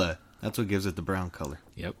cola. That's what gives it the brown color.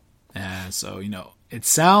 Yep. So, it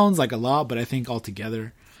sounds like a lot, but I think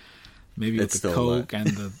altogether, maybe with the Coke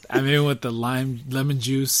and with the lemon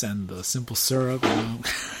juice and the simple syrup,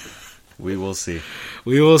 We will see.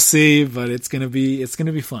 We will see, but it's gonna be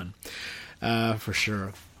fun, for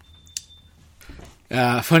sure.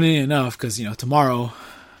 Funny enough, because tomorrow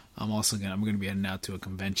I'm gonna be heading out to a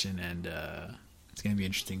convention, and it's gonna be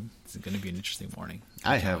interesting. It's gonna be an interesting morning.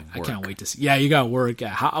 I can't wait to see. Yeah, you got work.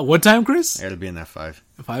 Yeah, what time, Chris? I gotta be in at 5.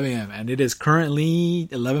 5 a.m. and it is currently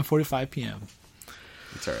 11:45 p.m.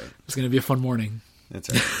 It's all right. It's gonna be a fun morning. It's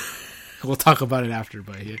all right. We'll talk about it after,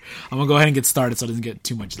 but here I'm gonna go ahead and get started so it doesn't get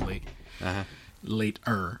too much late.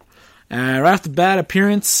 Later. Right off the bat,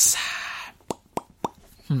 appearance.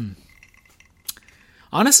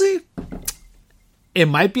 Honestly, it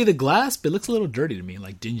might be the glass, but it looks a little dirty to me,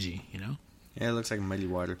 like dingy, Yeah, it looks like muddy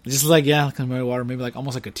water. Just like muddy water, maybe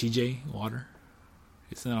almost like a TJ water.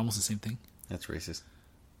 Isn't that almost the same thing? That's racist.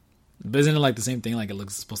 But isn't it the same thing? Like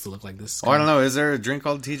it's supposed to look like this? I don't know. Is there a drink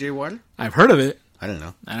called TJ water? I've heard of it. I don't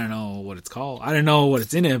know. I don't know what it's called. I don't know what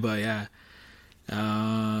it's in it, but yeah.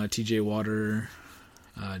 TJ water,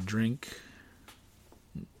 drink.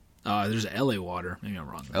 There's LA water. Maybe I'm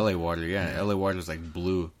wrong. LA water, yeah. LA water is like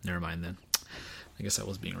blue. Never mind then. I guess I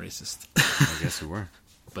was being racist. I guess you were.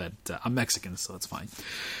 But I'm Mexican, so it's fine.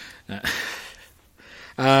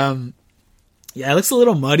 Yeah, it looks a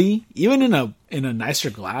little muddy. Even in a nicer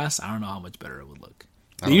glass, I don't know how much better it would look.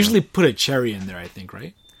 They usually put a cherry in there, I think,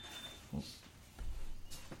 right?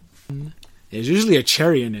 There's usually a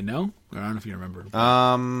cherry in it, no? Or I don't know if you remember.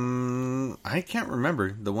 I can't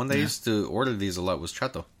remember. The one that used to order these a lot was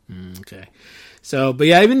Chato. Okay. So, but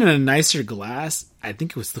yeah, even in a nicer glass, I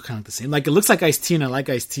think it was still kind of the same. It looks like iced tea, and I like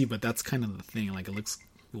iced tea, but that's kind of the thing. It looks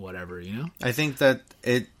whatever, I think that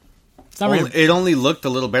it really... only looked a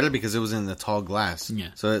little better because it was in the tall glass. Yeah.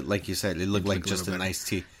 So, like you said, it looked like just an iced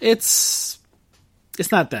tea. It's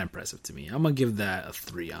not that impressive to me. I'm going to give that a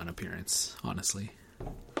 3 on appearance, honestly.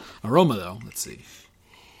 Aroma, though, let's see.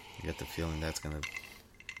 I get the feeling that's going to...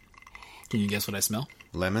 Can you guess what I smell?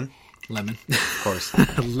 Lemon? Lemon. Of course.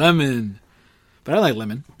 Lemon. But I like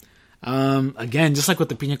lemon. Again, just like with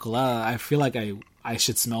the pina colada, I feel like I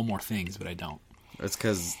should smell more things, but I don't. It's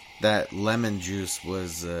because that lemon juice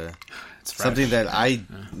was it's something that I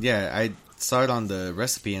saw it on the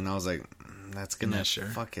recipe, and I was like, that's going to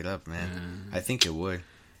fuck it up, man. I think it would.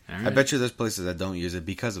 Right. I bet you there's places that don't use it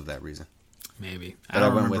because of that reason. Maybe. But I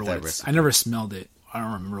went with that recipe. I never smelled it. I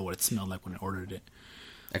don't remember what it smelled like when I ordered it.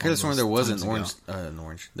 I could have sworn there was an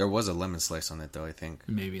orange. There was a lemon slice on it, though, I think.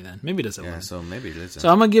 Maybe then. Maybe it does have lemon. So maybe it is. So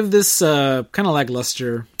I'm going to give this kind of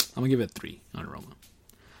lackluster. I'm going to give it 3 on aroma.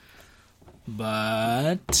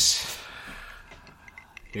 But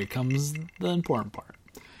here comes the important part.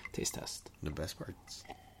 Taste test. The best parts.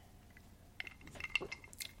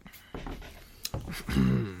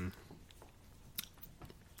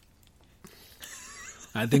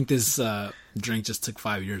 I think this drink just took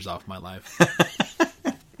 5 years off my life.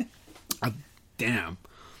 Damn.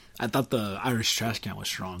 I thought the Irish trash can was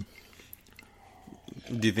strong.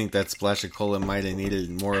 Do you think that splash of cola might have needed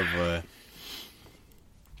more of a...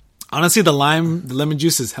 Honestly, the lemon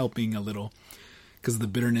juice is helping a little. Because the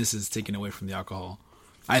bitterness is taken away from the alcohol.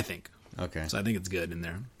 I think. Okay. So I think it's good in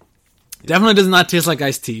there. Yeah. Definitely does not taste like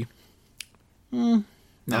iced tea. No,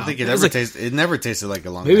 I don't think it never tasted like a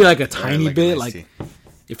long maybe like a tiny bit. Like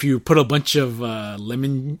if you put a bunch of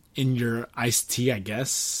lemon in your iced tea, I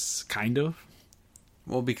guess. Kind of.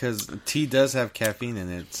 Well, because tea does have caffeine in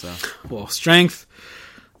it, so... Well, strength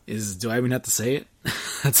is... Do I even have to say it?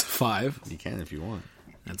 That's a 5. You can if you want.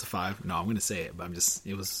 That's a 5. No, I'm going to say it, but I'm just...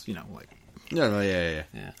 It was, like... No, yeah.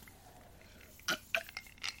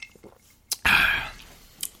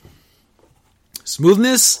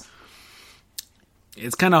 Smoothness...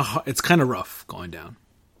 It's kind of rough going down.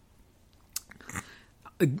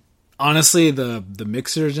 Honestly, the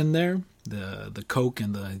mixers in there, the Coke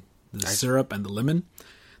and the syrup and the lemon,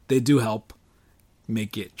 they do help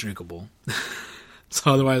make it drinkable.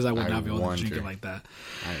 So otherwise, I would not be able to drink it like that.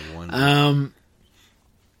 I wonder.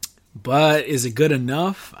 But is it good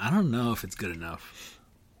enough? I don't know if it's good enough.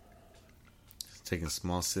 Taking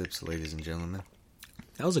small sips, ladies and gentlemen.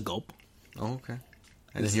 That was a gulp. Oh, okay.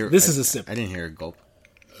 This is a sip. I didn't hear a gulp.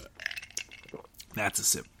 That's a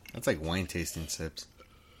sip. That's like wine tasting sips.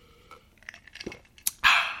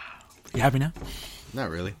 You happy now? Not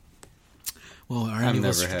really. Well, are any of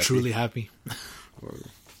us truly happy?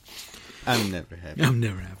 I'm never happy. I'm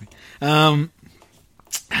never happy.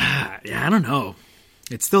 Yeah, I don't know.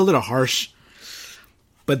 It's still a little harsh,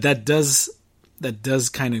 but that does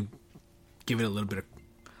kind of give it a little bit of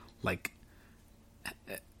like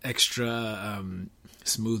extra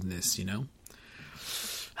smoothness, you know.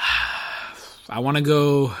 I want to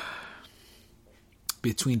go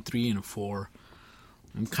between 3 and 4.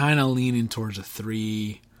 I'm kind of leaning towards a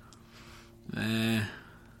 3.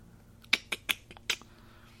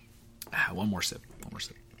 One more sip.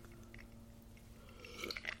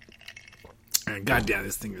 And goddamn,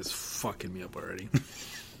 this thing is fucking me up already.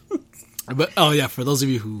 But oh yeah, for those of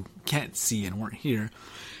you who can't see and weren't here,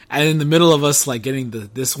 and in the middle of us like getting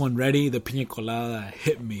this one ready, the pina colada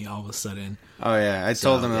hit me all of a sudden. Oh yeah, I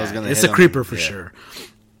told him I was gonna. It's a creeper for sure.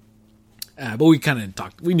 But we kind of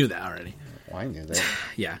talked. We knew that already. Oh, I knew that.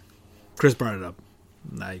 Yeah, Chris brought it up.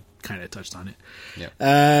 I kind of touched on it.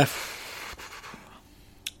 Yeah.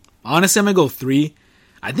 Honestly, I'm gonna go 3.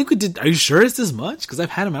 I think we did. Are you sure it's this much? Because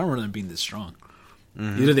I've had them. I don't remember them being this strong.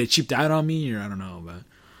 Mm-hmm. Either they cheaped out on me, or I don't know. But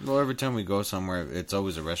well, every time we go somewhere, it's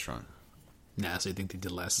always a restaurant. Nah, so you think they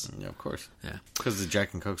did less? Yeah, of course. Yeah, because the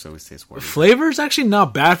Jack and Cokes always taste worse. The flavor's actually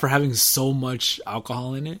not bad for having so much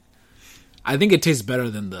alcohol in it. I think it tastes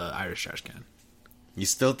better than the Irish Trash Can. You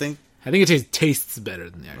still think? I think it tastes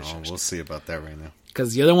better than the Irish Trash Can. We'll see about that right now.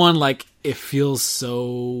 Because the other one, like, it feels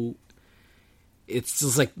so. It's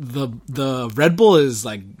just like the Red Bull is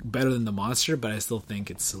like better than the Monster, but I still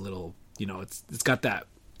think it's a little, you know, it's got that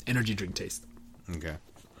energy drink taste. Okay.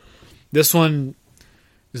 This one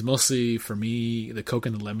is mostly for me the Coke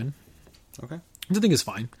and the lemon. Okay. Which I think is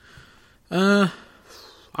fine. I'll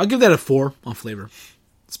give that a 4 on flavor,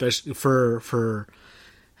 especially for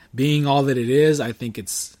being all that it is. I think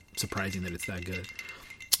it's surprising that it's that good.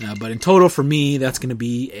 But in total for me, that's going to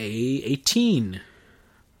be a 18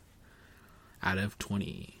 out of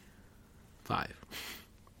 25.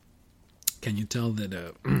 Can you tell that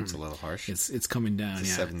it's a little harsh? It's coming down.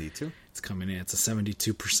 It's a 72. It's coming in. It's a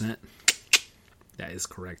 72%. That is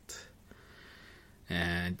correct.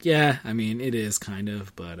 And yeah, I mean it is kind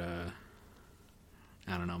of, but I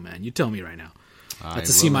don't know, man. You tell me right now.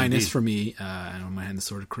 That's a C- for me. And I'm gonna hand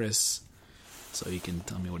this over to Chris, so he can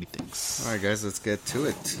tell me what he thinks. All right, guys, let's get to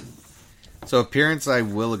it. So appearance, I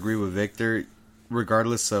will agree with Victor.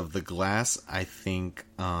 Regardless of the glass, I think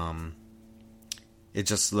it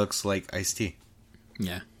just looks like iced tea.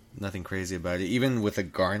 Yeah. Nothing crazy about it. Even with a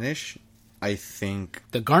garnish, I think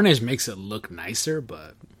the garnish makes it look nicer,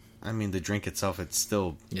 but I mean the drink itself, it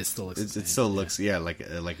still looks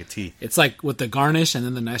like a tea. It's like with the garnish and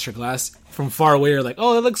then the nicer glass. From far away, you're like,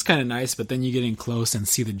 oh, it looks kind of nice, but then you get in close and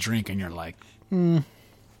see the drink, and you're like,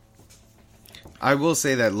 I will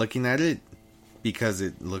say that looking at it, because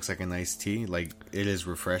it looks like a nice tea, like it is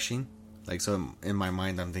refreshing. Like so, in my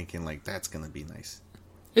mind, I'm thinking like that's gonna be nice.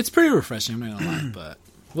 It's pretty refreshing, I'm not gonna lie, but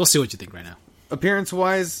we'll see what you think right now. Appearance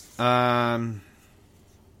wise,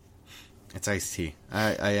 it's iced tea.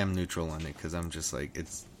 I am neutral on it because I'm just like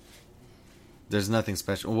there's nothing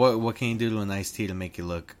special. What can you do to an iced tea to make it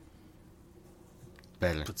look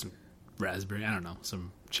better? Put some raspberry, I don't know,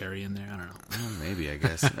 some cherry in there, I don't know. Well, maybe, I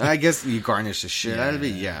guess. I guess you garnish the shit out of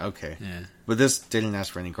it. Yeah, okay. Yeah. But this didn't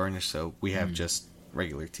ask for any garnish, so we have just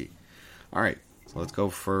regular tea. All right, so let's go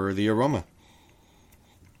for the aroma.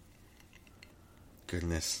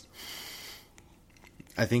 Goodness.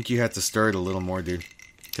 I think you had to stir it a little more, dude.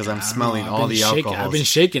 Because I'm smelling all the alcohol. I've been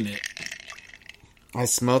shaking it. I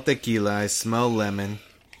smell tequila. I smell lemon.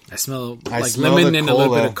 I smell lemon and a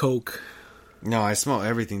little bit of Coke. No, I smell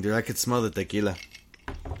everything, dude. I could smell the tequila.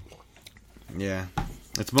 Yeah.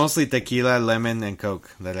 It's mostly tequila, lemon, and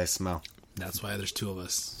Coke that I smell. That's why there's 2 of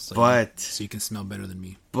us. So you can smell better than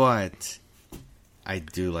me. But I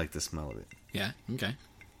do like the smell of it. Yeah, okay.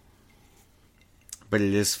 But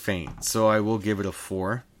it is faint. So I will give it a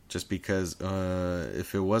 4. Just because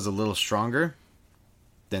if it was a little stronger,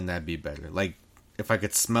 then that'd be better. Like, if I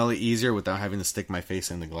could smell it easier without having to stick my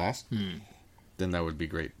face in the glass, then that would be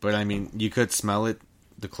great. But, I mean, you could smell it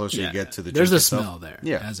the closer you get to the drink There's a itself. smell there,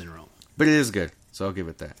 yeah. as in Rome. But it is good, so I'll give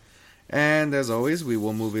it that. And as always, we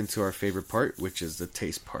will move into our favorite part, which is the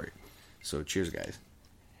taste part. So cheers, guys.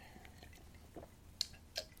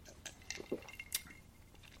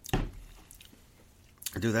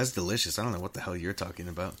 Dude, that's delicious. I don't know what the hell you're talking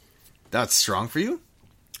about. That's strong for you?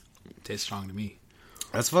 It tastes strong to me.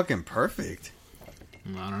 That's fucking perfect.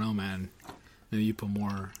 I don't know, man. Maybe you put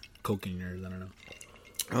more Coke in yours. I don't know.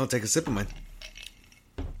 I'll take a sip of mine.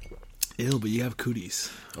 Ew, but you have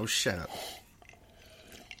cooties. Oh, shut up.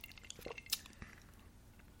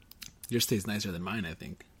 Yours tastes nicer than mine, I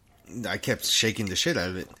think. I kept shaking the shit out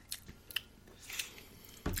of it.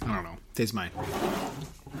 I don't know. Taste mine.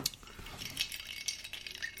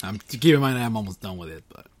 Keep in mind, I'm almost done with it,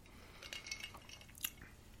 but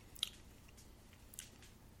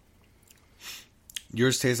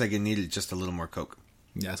Yours tastes like it needed just a little more Coke.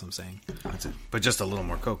 yeah, that's what I'm saying. That's it. But just a little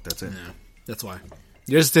more Coke, that's it. Yeah, that's why.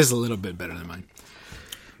 Yours tastes a little bit better than mine.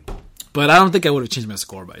 But I don't think I would have changed my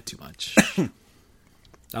score by too much.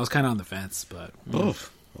 I was kind of on the fence, but...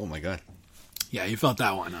 Oof. Oh, my God. Yeah, you felt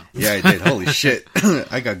that one, huh? Yeah, I did. Holy shit.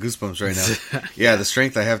 I got goosebumps right now. Yeah, the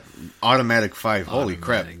strength I have, automatic 5. Holy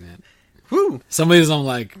crap. Man. Woo! Some days I'm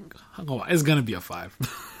like, oh, it's going to be a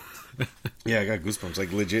 5. Yeah, I got goosebumps.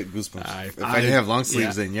 Like, legit goosebumps. If I didn't have long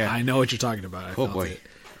sleeves, then yeah. I know what you're talking about. I Oh, felt boy.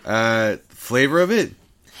 it. Flavor of it,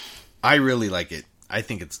 I really like it. I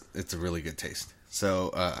think it's a really good taste.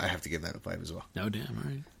 So, I have to give that a 5 as well. No, damn, all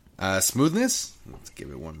right. Smoothness, let's give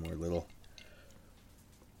it one more little.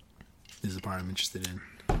 This is the part I'm interested in.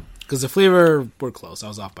 Because the flavor, we're close. I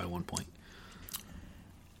was off by 1 point.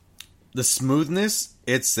 The smoothness,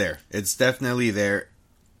 it's there. It's definitely there.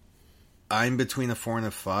 I'm between a 4 and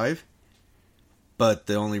a 5. But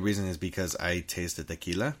the only reason is because I tasted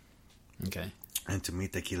tequila. Okay. And to me,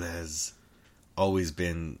 tequila has always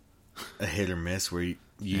been a hit or miss where you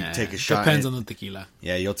take a shot. Depends on the tequila.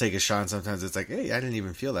 Yeah, you'll take a shot and sometimes it's like, hey, I didn't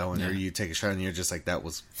even feel that one. Yeah. Or you take a shot and you're just like, that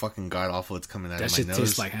was fucking god awful. It's coming out That of my shit nose.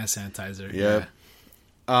 tastes like hand sanitizer. Yep.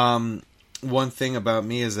 One thing about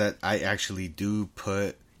me is that I actually do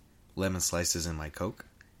put lemon slices in my Coke.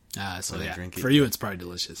 So when I yeah, drink it. for you it's probably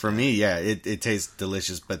delicious. For me, yeah, it tastes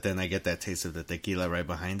delicious, but then I get that taste of the tequila right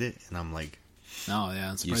behind it, and I'm like, No,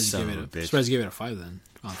 yeah, I'm You son of a bitch. surprised you gave it a 5 then.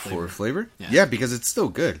 On for flavor? Yeah. Yeah, because it's still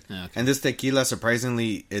good. Yeah, okay. And this tequila,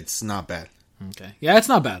 surprisingly, it's not bad. Okay. Yeah, it's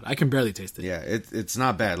not bad. I can barely taste it. Yeah, it's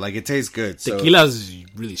not bad. Like, it tastes good. So Tequila is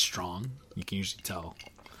really strong. You can usually tell.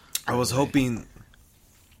 I was hoping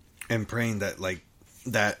and praying that, like,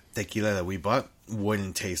 that tequila that we bought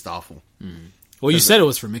wouldn't taste awful. Well, you said it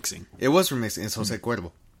was for mixing. It was for mixing. It's Jose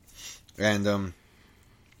Cuervo. And,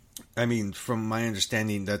 I mean, from my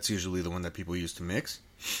understanding, that's usually the one that people use to mix.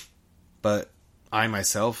 But I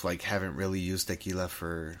myself, like, haven't really used tequila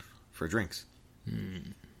for drinks.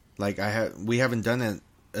 Like, we haven't done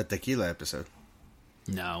a tequila episode.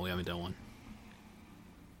 No, we haven't done one.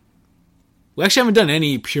 We actually haven't done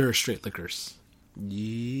any pure straight liquors.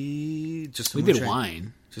 Yeah, just a We moonshine. did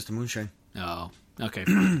wine. Just a moonshine. Oh, okay.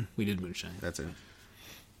 We did moonshine. That's it.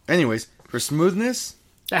 Anyways, for smoothness,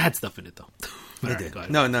 That had stuff in it, though. I Alright, did. go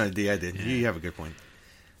ahead. No, I did. Yeah. You have a good point.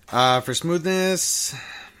 For smoothness,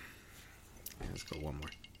 let's go one more.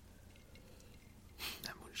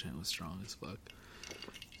 That moonshine was strong as fuck.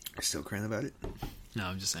 I'm still crying about it. No,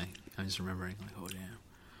 I'm just saying. I'm just remembering. Like, oh, damn.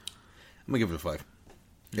 I'm gonna give it a 5.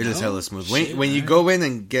 It No? is hella smooth. Shit, When you alright. go in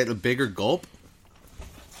and get a bigger gulp,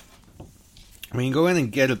 a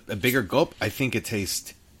bigger gulp, I think it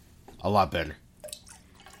tastes a lot better.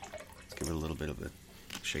 Let's give it a little bit of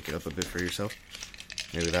shake it up a bit for yourself.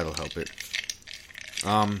 Maybe that'll help it.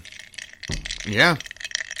 Yeah.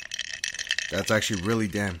 That's actually really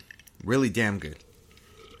damn good.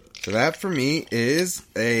 So that for me is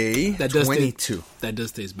a That does 22. That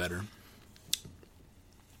does taste better.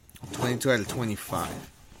 22 out of 25.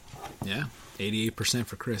 Yeah. 88%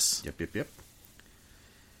 for Chris. Yep.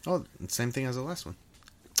 Oh, same thing as the last one.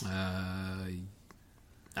 I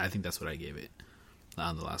think that's what I gave it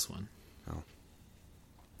on the last one. Oh.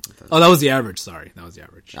 Oh, that was the average. Sorry. That was the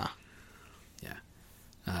average. Ah.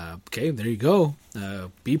 Yeah. Okay, there you go.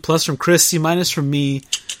 B plus from Chris, C minus from me.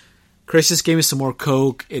 Chris just gave me some more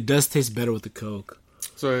Coke. It does taste better with the Coke.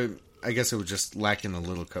 So I guess it was just lacking a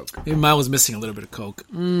little Coke. Maybe mine was missing a little bit of Coke.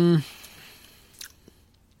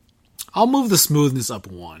 I'll move the smoothness up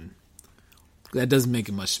 1. That doesn't make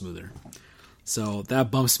it much smoother. So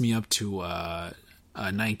that bumps me up to a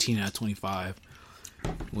 19 out of 25,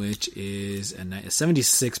 which is a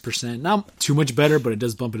 76%. Not too much better, but it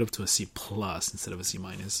does bump it up to a C plus instead of a C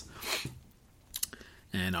minus.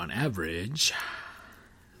 And on average,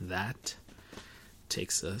 that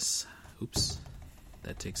takes us to,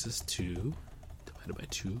 divided by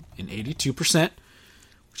 2, an 82%,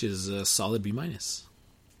 which is a solid B minus.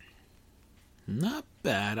 Not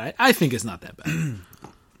bad. I think it's not that bad.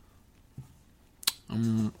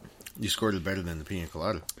 You scored it better than the pina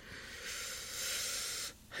colada.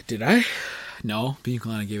 Did I? No, pina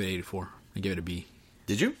colada gave it 84. I gave it a B.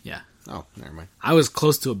 Did you? Yeah. Oh, never mind. I was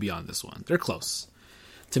close to a B on this one. They're close.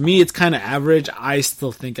 To me, it's kind of average. I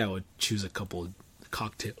still think I would choose a couple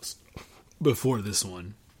cocktails before this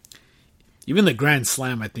one. Even the Grand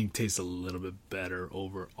Slam, I think, tastes a little bit better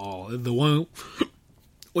overall. The one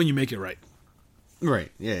when you make it right.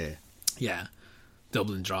 Right. Yeah. Yeah.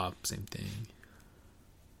 Dublin Drop, same thing.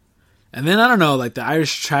 And then, I don't know, like the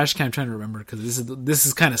Irish Trash Can, I'm trying to remember, because this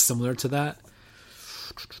is kind of similar to that.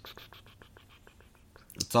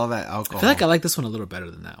 It's all that alcohol. I feel like I like this one a little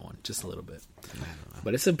better than that one. Just a little bit.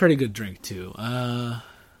 But it's a pretty good drink, too.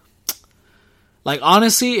 Like,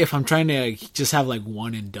 honestly, if I'm trying to just have, like,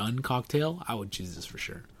 one and done cocktail, I would choose this for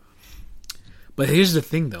sure. But here's the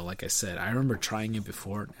thing, though. Like I said, I remember trying it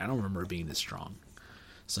before. I don't remember it being this strong.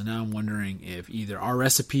 So now I'm wondering if either our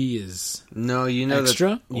recipe is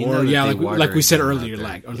extra, or like we said earlier,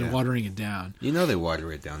 they're watering it down. You know they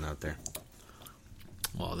water it down out there.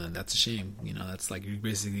 Well, then that's a shame. You know, that's like you're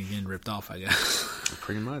basically getting ripped off, I guess.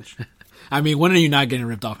 Pretty much. I mean, when are you not getting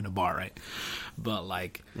ripped off in a bar, right? But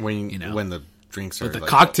like when the drinks are, but the like,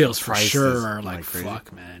 cocktails for sure are like crazy.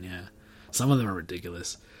 Fuck, man. Yeah, some of them are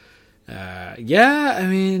ridiculous. Yeah, I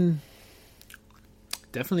mean.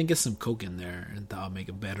 Definitely get some Coke in there, and that'll make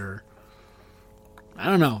it better. I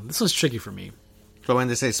don't know. This one's tricky for me. So when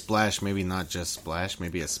they say splash, maybe not just splash,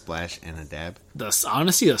 maybe a splash and a dab.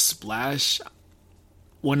 Honestly, a splash.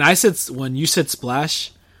 When you said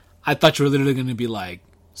splash, I thought you were literally going to be like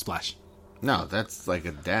splash. No, that's like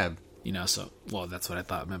a dab. You know, that's what I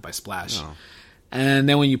thought it meant by splash. No. And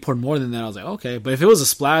then when you poured more than that, I was like, okay. But if it was a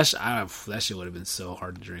splash, that shit would have been so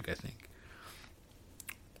hard to drink, I think.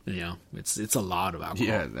 You know, it's a lot of alcohol.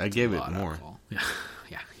 Yeah, I gave it more.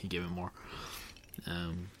 Yeah, you gave it more.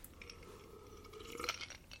 I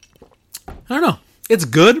don't know. It's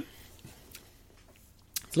good.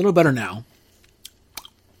 It's a little better now.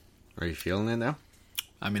 Are you feeling it now?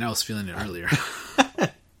 I mean, I was feeling it earlier.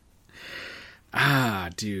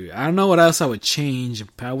 Dude, I don't know what else I would change.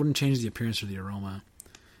 I wouldn't change the appearance or the aroma.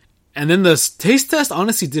 And then the taste test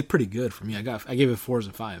honestly did pretty good for me. I gave it 4s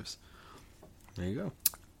and 5s. There you go.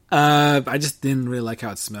 I just didn't really like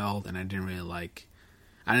how it smelled, and I didn't think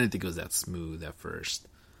it was that smooth at first.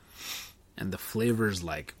 And the flavor's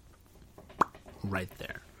like right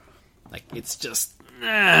there. Like it's just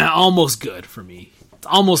almost good for me. It's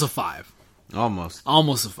almost a 5. Almost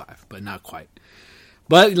a 5, but not quite.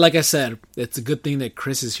 But like I said, it's a good thing that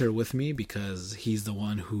Chris is here with me because he's the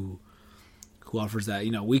one who offers that.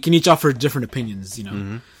 You know, we can each offer different opinions, you know.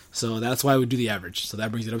 Mm-hmm. So that's why we do the average. So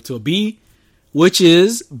that brings it up to a B. Which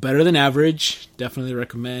is better than average. Definitely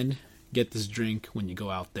recommend get this drink when you go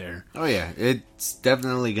out there. Oh yeah, it's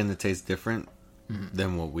definitely going to taste different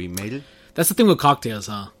than what we made it. That's the thing with cocktails,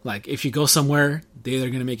 huh? Like if you go somewhere, they're either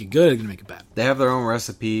going to make it good or they're going to make it bad. They have their own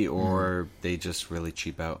recipe or they just really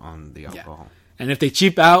cheap out on the alcohol. Yeah. And if they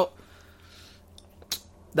cheap out,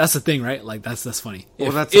 that's the thing, right? Like that's funny.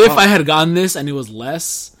 Well, if I had gotten this and it was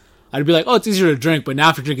less, I'd be like, oh, it's easier to drink. But now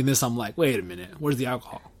after drinking this, I'm like, wait a minute. Where's the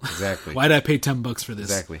alcohol? Exactly. Why did I pay $10 for this?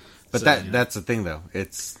 Exactly. But that's the thing, though.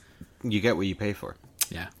 It's you get what you pay for.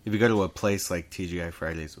 Yeah. If you go to a place like TGI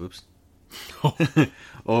Fridays,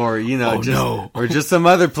 or or just some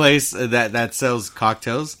other place that sells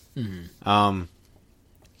cocktails,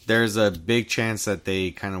 there's a big chance that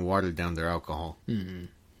they kind of watered down their alcohol. Mm-hmm.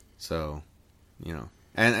 So,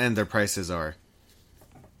 and their prices are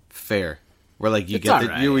fair. Where like you get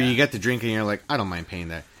the drink and you're like, I don't mind paying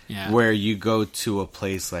that. Yeah. Where you go to a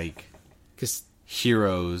place like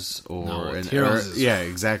Heroes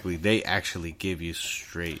exactly. They actually give you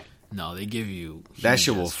straight. No, they give you that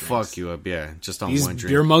shit will fuck you up. Yeah, just on one drink.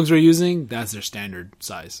 Beer mugs we're using, that's their standard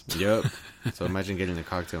size. Yep. So imagine getting a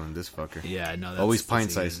cocktail in this fucker. Yeah, no, always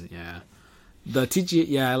pint size. Yeah. The TG,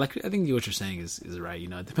 yeah, I think what you're saying is right. You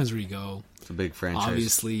know, it depends where you go. It's a big franchise.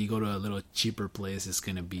 Obviously, you go to a little cheaper place, it's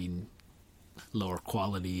gonna be lower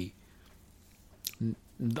quality.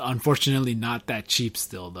 Unfortunately, not that cheap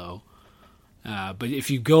still, though. But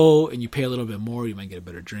if you go and you pay a little bit more, you might get a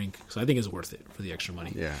better drink. So I think it's worth it for the extra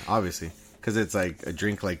money. Yeah, obviously. Because it's like a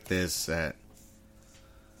drink like this at...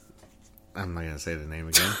 I'm not going to say the name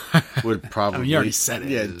again. Would probably... I mean, you already said it.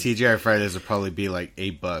 Yeah, TGI Fridays would probably be like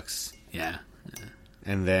 $8. Yeah.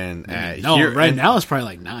 And then now it's probably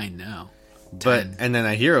like $9 now. 10. And then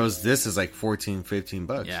at Heroes, this is like $14,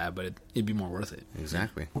 $15. Yeah, but it'd be more worth it.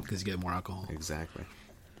 Exactly. Because you get more alcohol. Exactly.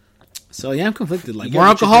 So yeah, I'm conflicted. Like more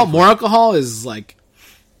alcohol is like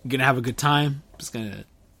you're gonna have a good time. It's gonna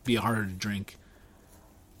be harder to drink.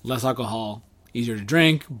 Less alcohol, easier to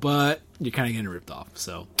drink, but you're kind of getting ripped off.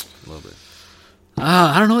 So A little bit.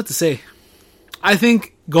 I don't know what to say. I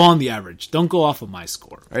think go on the average. Don't go off of my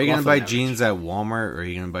score. Are you Go gonna off buy of the average. jeans at Walmart or are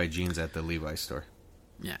you gonna buy jeans at the Levi's store?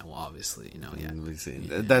 Yeah, well, obviously, yeah. We see.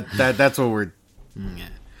 That's what we're.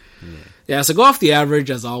 Yeah, so go off the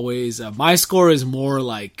average as always. My score is more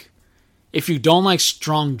like if you don't like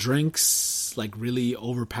strong drinks, like really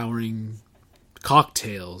overpowering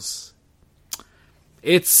cocktails,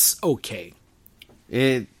 it's okay.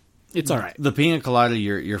 It's all right. The pina colada,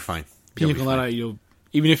 you're fine. Pina You'll be colada,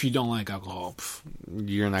 even if you don't like alcohol, fine.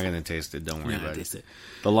 You're not gonna taste it. Don't worry about taste it. it.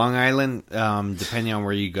 The Long Island, depending on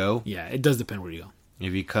where you go, Yeah, it does depend where you go.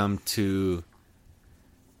 if you come to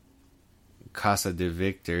Casa de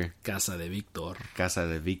Victor, Casa de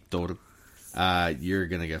Victor. you're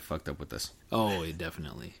gonna get fucked up with this. Oh,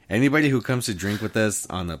 definitely. Anybody who comes to drink with us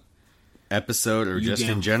on a episode or You just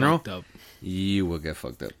get in general, fucked up. you will get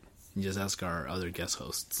fucked up. You just ask our other guest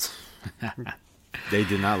hosts. They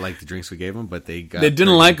did not like the drinks we gave them, but they didn't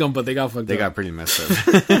like them, but they got fucked They up. got pretty messed up.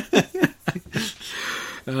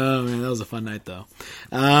 Oh man, that was a fun night though.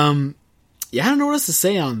 Yeah, I don't know what else to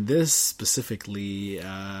say on this specifically.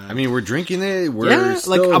 I mean, we're drinking it. We're Yeah,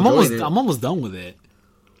 still like I'm enjoying almost done with it.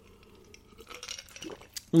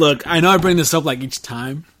 Look, I know I bring this up like each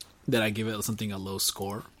time that I give it something a low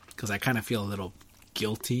score because I kind of feel a little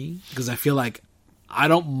guilty because I feel like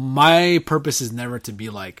my purpose is never to be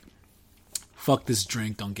like, fuck this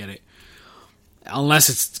drink, don't get it. Unless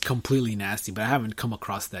it's completely nasty, but I haven't come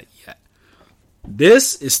across that yet.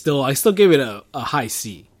 This is I still give it a high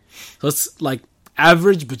C. So it's like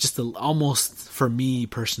average, but just almost, for me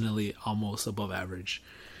personally, almost above average.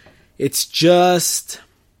 It's just,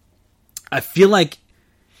 I feel like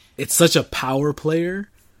it's such a power player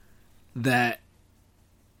that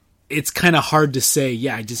it's kind of hard to say,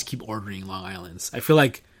 yeah, I just keep ordering Long Islands. I feel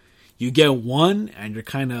like you get one and you're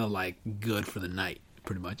kind of like good for the night,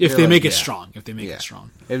 pretty much. If they make it strong. If they make it strong.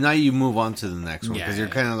 If not, you move on to the next one because Yeah,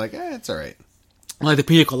 you're kind of like, it's all right. Like the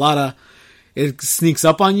pina colada, it sneaks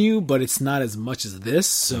up on you, but it's not as much as this,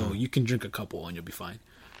 so you can drink a couple and you'll be fine.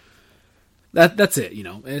 That's it, you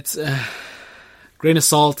know. It's grain of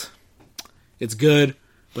salt. It's good,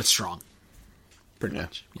 but strong. Pretty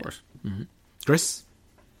much. Of course. Mm-hmm. Chris?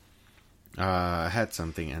 I had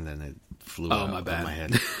something and then it flew out my bad. of my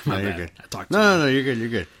head. My No, you're bad. good. I talked to No, you're good. You're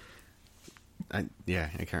good. I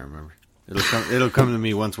can't remember. It'll come to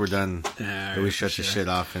me once we're done. Yeah, we for shut the sure. shit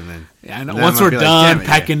off and then. Yeah, I know. then Once I'm we're gonna be like, done "Damn it,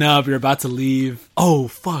 packing up, you're about to leave. Oh,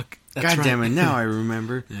 fuck. That's God right. damn it! Now I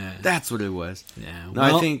remember. Yeah. That's what it was. Yeah. No,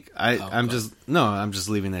 well, I think I'm go just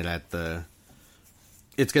leaving it at the.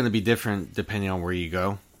 It's going to be different depending on where you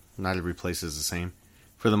go. Not every place is the same.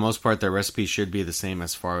 For the most part, their recipe should be the same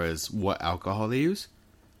as far as what alcohol they use,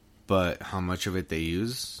 but how much of it they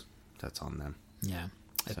use, that's on them. Yeah.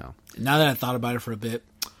 So Now that I thought about it for a bit,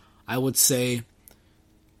 I would say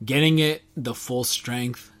getting it the full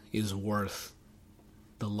strength is worth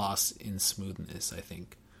the loss in smoothness, I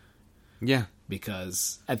think. yeah,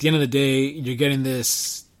 Because at the end of the day, you're getting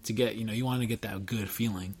this to get, you want to get that good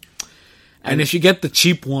feeling. And if you get the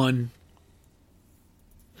cheap one,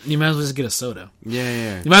 you might as well just get a soda.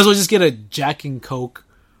 yeah. You might as well just get a Jack and Coke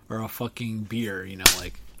or a fucking beer,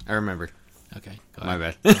 like. I remember. Okay. Go My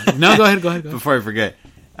ahead. bad. No, go ahead. Go ahead. Before I forget,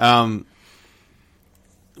 when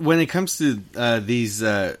it comes to these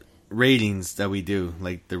ratings that we do,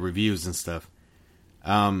 like the reviews and stuff,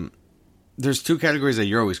 there's two categories that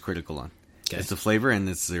you're always critical on. Okay. It's the flavor and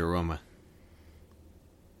it's the aroma.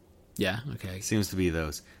 Yeah. Okay. It seems to be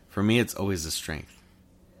those. For me, it's always the strength.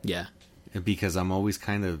 Yeah. Because I'm always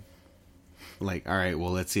kind of like, all right,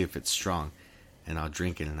 well, let's see if it's strong. And I'll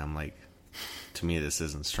drink it, and I'm like, to me, this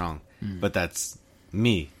isn't strong. But that's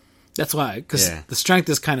me. That's why, because Yeah. the strength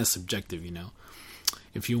is kind of subjective,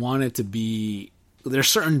 If you want it to be, there's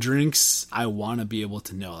certain drinks I want to be able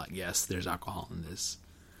to know, like, yes, there's alcohol in this.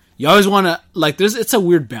 You always want to, like, it's a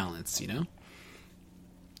weird balance,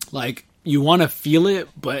 Like, you want to feel it,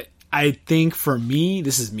 but I think for me,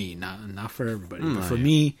 this is me, not for everybody, but for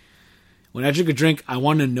me, when I drink a drink, I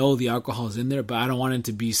want to know the alcohol is in there, but I don't want it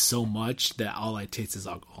to be so much that all I taste is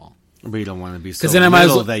alcohol. But you don't want to be so then I might as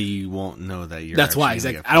little well- that you won't know that you're That's why. actually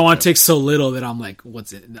Exactly. gonna get I don't want fucked to take so little that I'm like,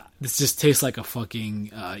 what's it? This just tastes like a fucking,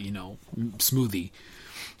 smoothie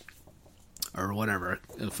or whatever,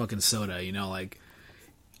 a fucking soda. Like,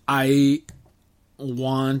 I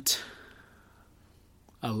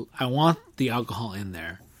want the alcohol in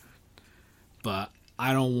there, but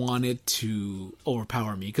I don't want it to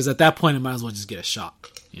overpower me because at that point I might as well just get a shot.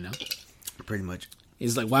 up. Pretty much.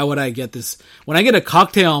 Is like, why would I get this? When I get a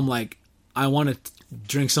cocktail, I'm like, I want to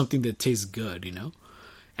drink something that tastes good, you know?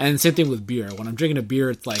 And same thing with beer. When I'm drinking a beer,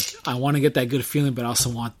 it's like, I want to get that good feeling, but I also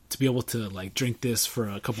want to be able to like drink this for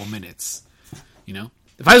a couple minutes, you know?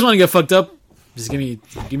 If I just want to get fucked up, just give me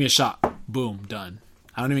a shot. Boom, done.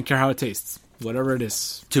 I don't even care how it tastes. Whatever it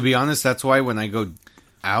is. To be honest, that's why when I go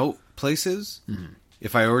out places,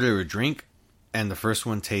 if I order a drink and the first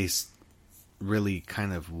one tastes really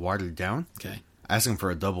kind of watered down, Okay. I ask them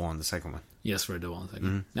for a double on the second one. Yes, for a double.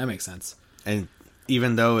 That makes sense. And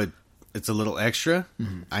even though it's a little extra,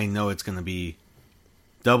 I know it's going to be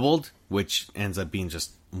doubled, which ends up being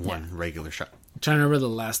just one regular shot. I'm trying to remember the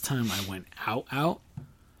last time I went out.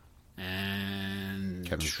 And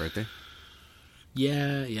Kevin's birthday?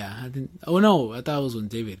 yeah, I didn't. Oh no, I thought it was when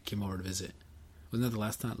David came over to visit. Wasn't that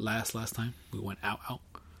the last time we went out?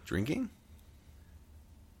 Drinking?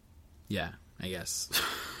 Yeah, I guess.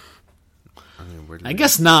 I mean, where did I we-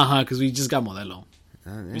 guess not, huh? Because we just got Modelo.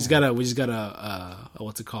 yeah. We just got a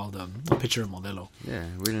what's it called? A picture of Modelo. Yeah,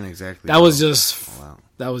 we didn't exactly. That was just Wow.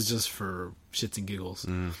 that was just for shits and giggles.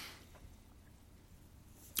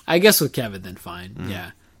 I guess with Kevin, then fine.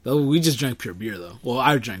 Yeah. Though we just drank pure beer, though. Well,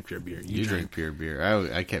 I drank pure beer. You drank pure beer.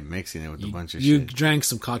 I kept mixing it with a bunch of You shit. drank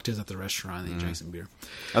some cocktails at the restaurant, and you drank some beer.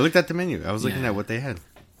 I looked at the menu. I was looking Yeah. at what they had.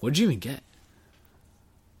 What did you even get?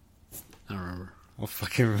 I don't remember. I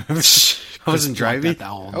fucking remember. I wasn't driving.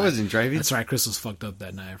 I wasn't driving. That's right. Chris was fucked up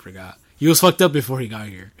that night. I forgot. He was fucked up before he got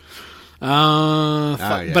here.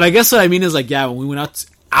 yeah. But I guess what I mean is like, yeah, when we went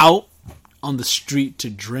out on the street to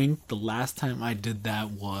drink, the last time I did that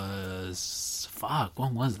was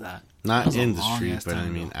when was that? Not That was a in the long street, ass but I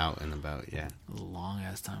time mean ago. out and about. Yeah. A long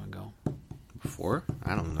ass time ago. Before?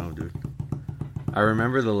 I don't know, dude. I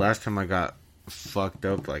remember the last time I got fucked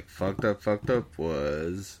up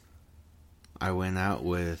was I went out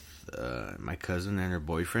with my cousin and her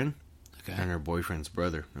boyfriend Okay. and her boyfriend's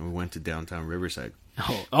brother, and we went to downtown Riverside.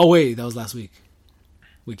 Oh wait, that was last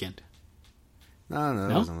weekend. No, that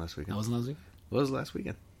No? wasn't last weekend. That wasn't last week. What was last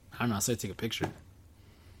weekend? I don't know. I said take a picture.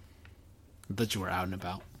 I thought you were out and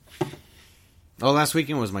about, Oh, last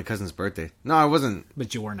weekend was my cousin's birthday. No, I wasn't.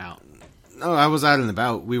 but you weren't out. No, I was out and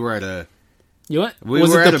about. We were at a. You what? We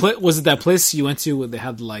was were it at the was it that place you went to where they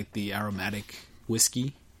had like the aromatic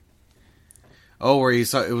whiskey? Oh, where you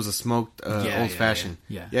saw it was a smoked Yeah, old fashioned.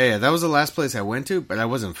 yeah. Yeah. That was the last place I went to, but I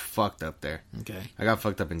wasn't fucked up there. Okay, I got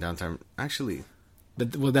fucked up in downtown. Actually,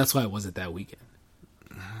 well, that's why it wasn't that weekend.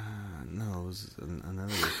 no, it was another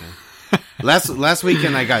weekend. last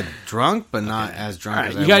weekend I got drunk, but not as drunk All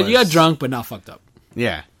right, as you I got was. you got drunk, but not fucked up.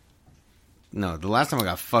 Yeah. No, the last time I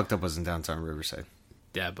got fucked up was in downtown Riverside.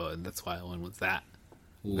 Yeah, but that's why one was that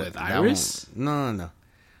with That Iris. one- No.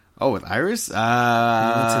 Oh, with Iris? You went to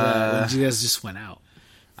that- you guys just went out.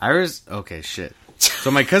 Iris? Okay, shit.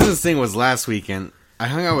 So my cousin's thing was last weekend. I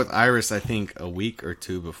hung out with Iris, I think, a week or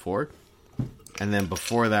two before. And then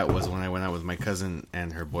before that was when I went out with my cousin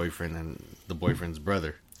and her boyfriend and the boyfriend's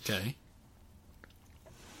brother. Okay.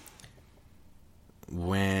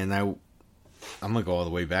 When I'm going to go all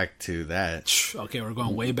the way back to that. Okay, we're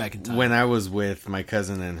going way back in time. When I was with my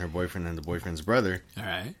cousin and her boyfriend and the boyfriend's brother, All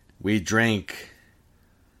right. we drank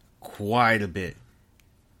quite a bit.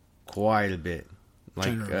 Like,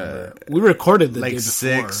 Trying to remember. We recorded the like day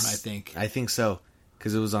before, 6. I think. I think so.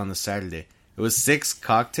 Because it was on the Saturday. It was 6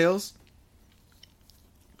 cocktails.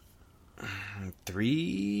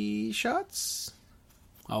 3 shots?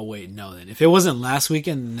 Oh wait, no. Then if it wasn't last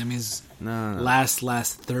weekend, then that means No. last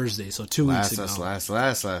Thursday. So 2 weeks ago. Last.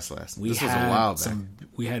 We This was had a while back.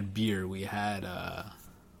 We had beer. We had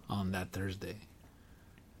on that Thursday.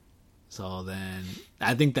 So then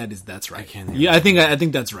I think that's right. I can't Yeah, I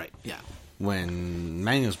think that's right. Yeah. When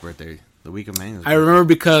Manuel's birthday. The week of Manuel's I remember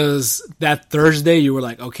because that Thursday you were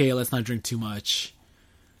like, okay, let's not drink too much.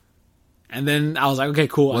 And then I was like, okay,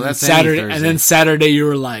 cool. Well, and then that's any Saturday, Thursday. and then Saturday you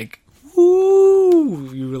were like,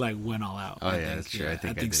 woo! You were like went all out. Oh, yeah, that's true. I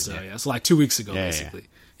think I did, so. yeah. Yeah, so like 2 weeks ago, Yeah, yeah. basically.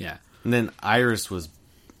 Yeah. And then Iris was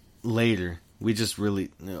later. We just really...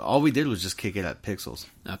 All we did was just kick it at Pixels.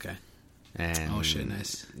 Okay. And Oh shit,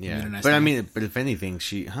 nice. You Yeah. made a nice But I night. mean, but if anything,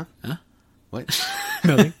 she... Huh? Huh? What?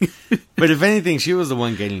 Nothing. But if anything, she was the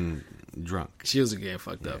one getting drunk. She was getting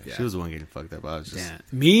fucked up. Yeah. She was the one getting fucked up. I was just... Yeah.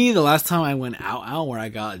 Me, the last time I went out where I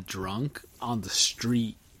got drunk on the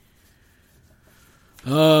street.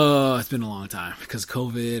 Oh, it's been a long time because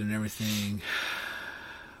COVID and everything.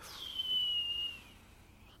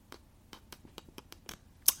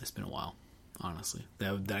 It's been a while, honestly.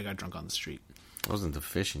 That I got drunk on the street. It wasn't the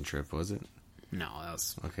fishing trip, was it? No, that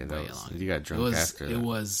was Okay, way that was... long. You got drunk It was after that. it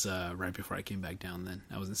was right before I came back down. Then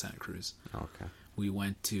I was in Santa Cruz. Okay. We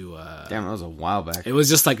went to. Damn, that was a while back. It was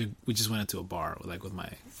just like we just went into a bar like with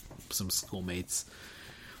some schoolmates.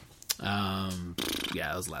 Yeah,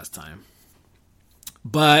 that was last time.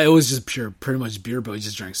 But it was just pretty much beer. But we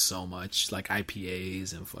just drank so much, like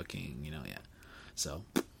IPAs and fucking, yeah. So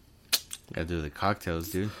Gotta do the cocktails,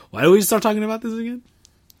 dude. why did we start talking about this again?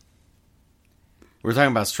 We're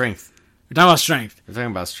talking about strength. We're talking about strength. We're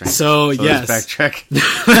talking about strength. So yes, let's backtrack.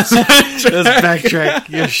 Let's backtrack.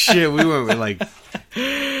 Yeah, shit. We went with like.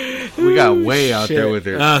 We got way out there with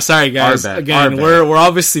it. Sorry guys. Our bad. Again, we're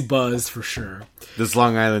obviously buzzed for sure. This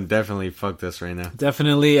Long Island definitely fucked us right now.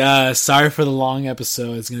 Definitely. Sorry for the long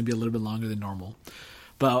episode. It's gonna be a little bit longer than normal,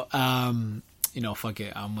 but fuck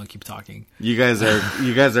it. I'm gonna keep talking. You guys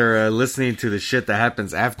are listening to the shit that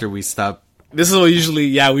happens after we stop. This is what we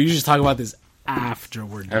usually talk about this after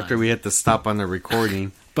we're done. After we hit the stop on the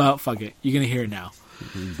recording. But fuck it. You're gonna hear it now.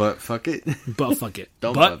 But fuck it. But fuck it.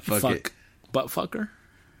 Don't but fuck it. But fucker.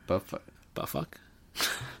 But fuck. But fuck.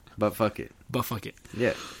 But fuck it. But fuck it.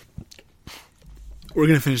 Yeah. We're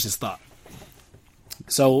gonna finish this thought.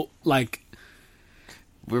 So, like,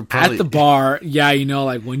 we're probably... at the bar,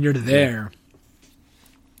 like when you're there,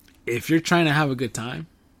 if you're trying to have a good time,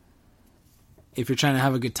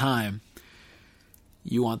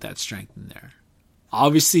 you want that strength in there.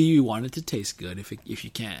 Obviously, you want it to taste good if you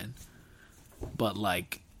can, but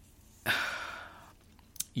like,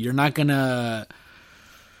 you're not gonna.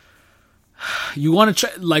 You want to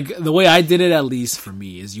try, like the way I did it, at least for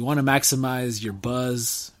me, is you want to maximize your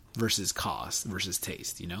buzz versus cost versus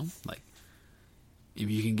taste. Like if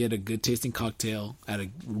you can get a good tasting cocktail at a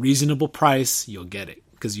reasonable price, you'll get it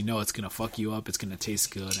because it's gonna fuck you up, it's gonna taste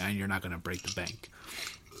good, and you're not gonna break the bank.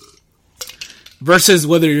 Versus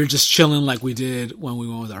whether you're just chilling like we did when we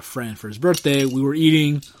went with our friend for his birthday. We were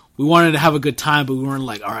eating. We wanted to have a good time, but we weren't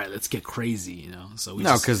like, all right, let's get crazy, So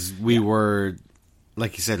because we were,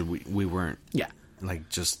 like you said, we weren't. Yeah. Like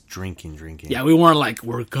just drinking. Yeah, we weren't like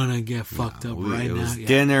we're gonna get fucked up right now. It was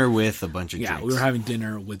dinner with a bunch of drinks. Yeah, we were having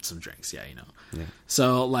dinner with some drinks. Yeah, Yeah.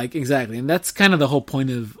 So like exactly, and that's kind of the whole point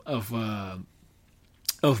of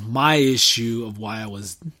my issue of why I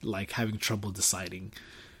was like having trouble deciding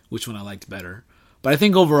which one I liked better. But I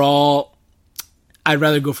think overall, I'd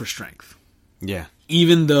rather go for strength. Yeah.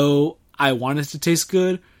 Even though I want it to taste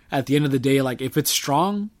good, at the end of the day, like if it's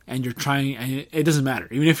strong and you're trying, and it doesn't matter.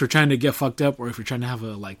 Even if you're trying to get fucked up or if you're trying to have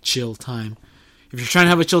a like chill time. If you're trying to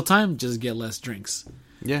have a chill time, just get less drinks.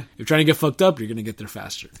 Yeah. If you're trying to get fucked up, you're gonna get there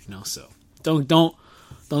faster. So don't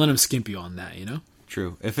let them skimp you on that.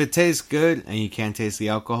 True. If it tastes good and you can't taste the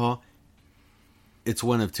alcohol, it's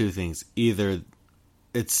one of two things. Either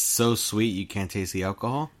it's so sweet you can't taste the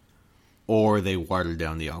alcohol, or they water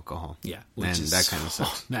down the alcohol. Yeah, and that kind of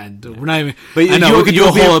sucks. Man, we're not even. But I know we could do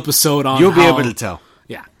a whole episode on. You'll be able to tell.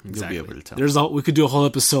 Yeah, exactly. You'll be able to tell. We could do a whole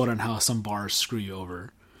episode on how some bars screw you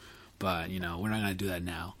over, but we're not gonna do that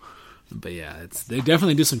now. But yeah, they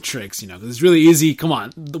definitely do some tricks, because it's really easy. Come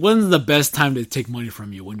on, when's the best time to take money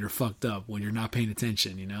from you? When you're fucked up, when you're not paying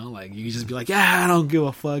attention, like you can just be like, yeah, I don't give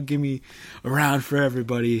a fuck, give me a round for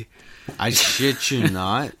everybody. I shit you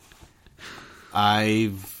not. I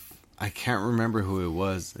can't remember who it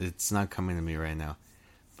was. It's not coming to me right now.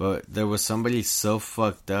 But there was somebody so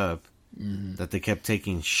fucked up that they kept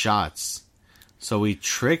taking shots. So we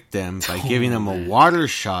tricked them by giving them a water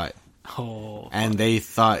shot. Oh, and they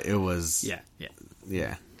thought it was...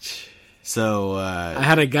 Yeah. So, I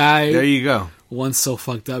had a guy... There you go. Once so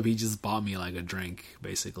fucked up, he just bought me, like, a drink,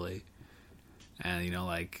 basically. And,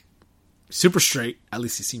 like, super straight. At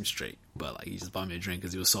least he seemed straight. But, like, he just bought me a drink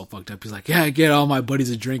because he was so fucked up. He's like, yeah, get all my buddies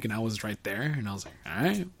a drink. And I was right there. And I was like, all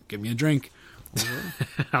right, give me a drink.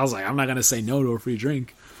 I was like, I'm not going to say no to a free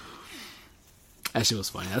drink. That shit was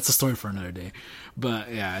funny. That's a story for another day.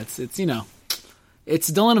 But, yeah, it's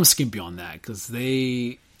don't let them skimp you on that because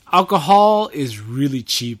alcohol is really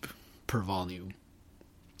cheap per volume.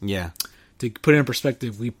 Yeah. To put it in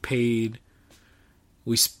perspective, the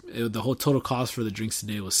whole total cost for the drinks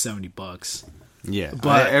today was $70. Yeah,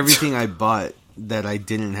 but everything I bought that I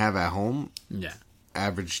didn't have at home,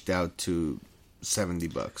 averaged out to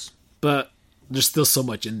 $70. But there's still so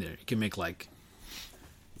much in there. You can make like.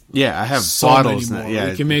 Yeah, I have bottles now.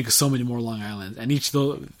 Yeah, you can make so many more Long Island, and each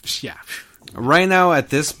though, yeah. Right now, at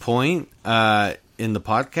this point in the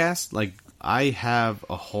podcast, like I have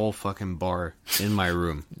a whole fucking bar in my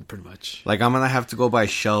room. Pretty much. Like I'm gonna have to go buy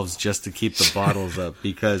shelves just to keep the bottles up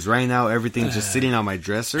because right now everything's just sitting on my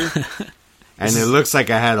dresser, And it looks like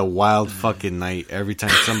I had a wild fucking night every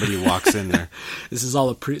time somebody walks in there. This is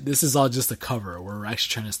all just a cover. We're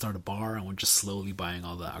actually trying to start a bar, and we're just slowly buying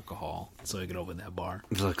all the alcohol so we can open that bar.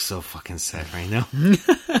 It looks so fucking sad right now.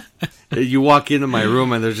 You walk into my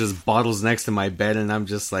room and there's just bottles next to my bed, and I'm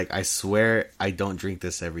just like, I swear I don't drink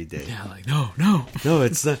this every day. Yeah, like no,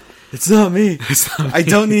 it's not me. I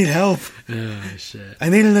don't need help. Oh shit! I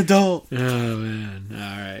need an adult. Oh man! All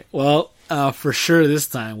right. Well, for sure this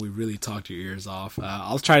time we really talked your ears off.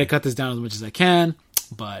 I'll try to cut this down as much as I can,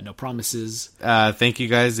 but no promises. Thank you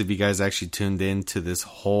guys if you guys actually tuned in to this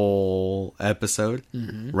whole episode,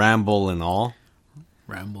 ramble and all.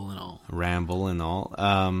 I'm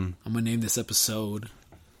gonna name this episode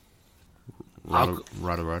Rada.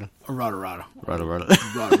 I'm gonna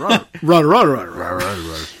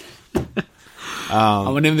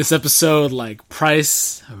name this episode like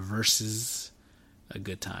Price versus a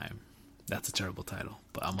Good Time. That's a terrible title,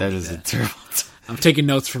 but I'm taking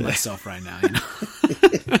notes for myself right now. You know.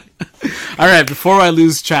 All right, before I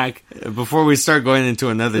lose track, before we start going into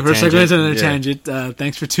another tangent,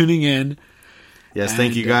 thanks for tuning in. Yes,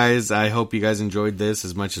 thank you guys. I hope you guys enjoyed this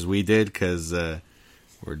as much as we did, because we're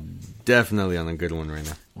definitely on a good one right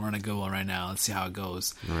now. We're on a good one right now. Let's see how it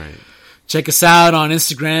goes. All right. Check us out on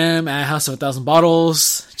Instagram at House of 1,000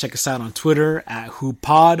 Bottles. Check us out on Twitter at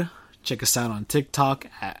HoobPod. Check us out on TikTok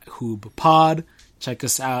at HoobPod. Check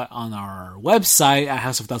us out on our website at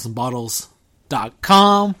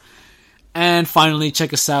houseof1000bottles.com. And finally,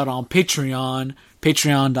 check us out on Patreon,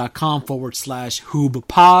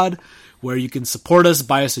 patreon.com/HoobPod, where you can support us,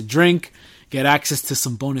 buy us a drink, get access to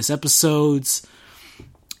some bonus episodes.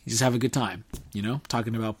 You just have a good time, you know,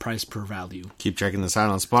 talking about price per value. Keep checking us out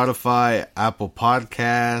on Spotify, Apple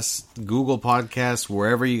Podcasts, Google Podcasts,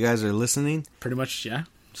 wherever you guys are listening. Pretty much, yeah.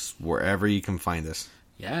 Just wherever you can find us.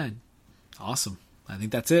 Yeah, awesome. I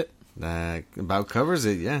think that's it. That about covers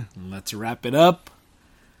it, yeah. Let's wrap it up.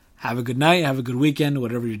 Have a good night. Have a good weekend,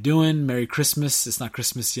 whatever you're doing. Merry Christmas. It's not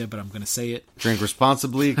Christmas yet, but I'm going to say it. Drink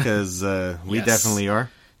responsibly, because we definitely are.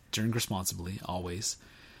 Drink responsibly, always.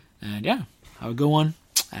 And yeah, have a good one.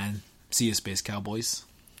 And see you, Space Cowboys.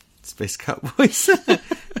 Space Cowboys?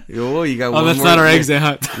 Oh, you got one that's more not our exit,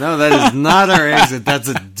 huh? No, that is not our exit. That's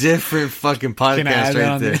a different fucking podcast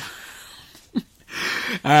right there.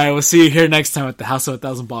 All right, we'll see you here next time at the House of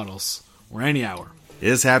 1,000 Bottles. Or any hour.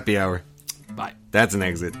 It's happy hour. Bye. That's an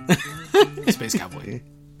exit. Space Cowboy.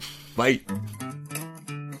 Bye.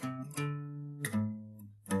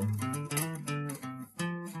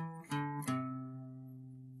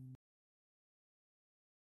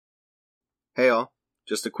 Hey all,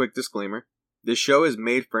 just a quick disclaimer. This show is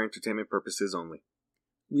made for entertainment purposes only.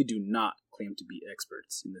 We do not claim to be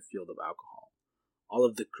experts in the field of alcohol. All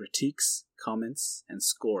of the critiques, comments, and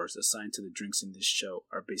scores assigned to the drinks in this show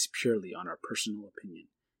are based purely on our personal opinion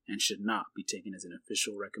and should not be taken as an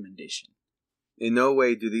official recommendation. In no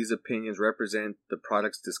way do these opinions represent the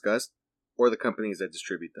products discussed or the companies that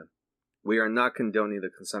distribute them. We are not condoning the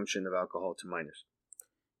consumption of alcohol to minors.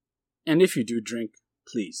 And if you do drink,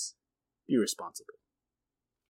 please be responsible.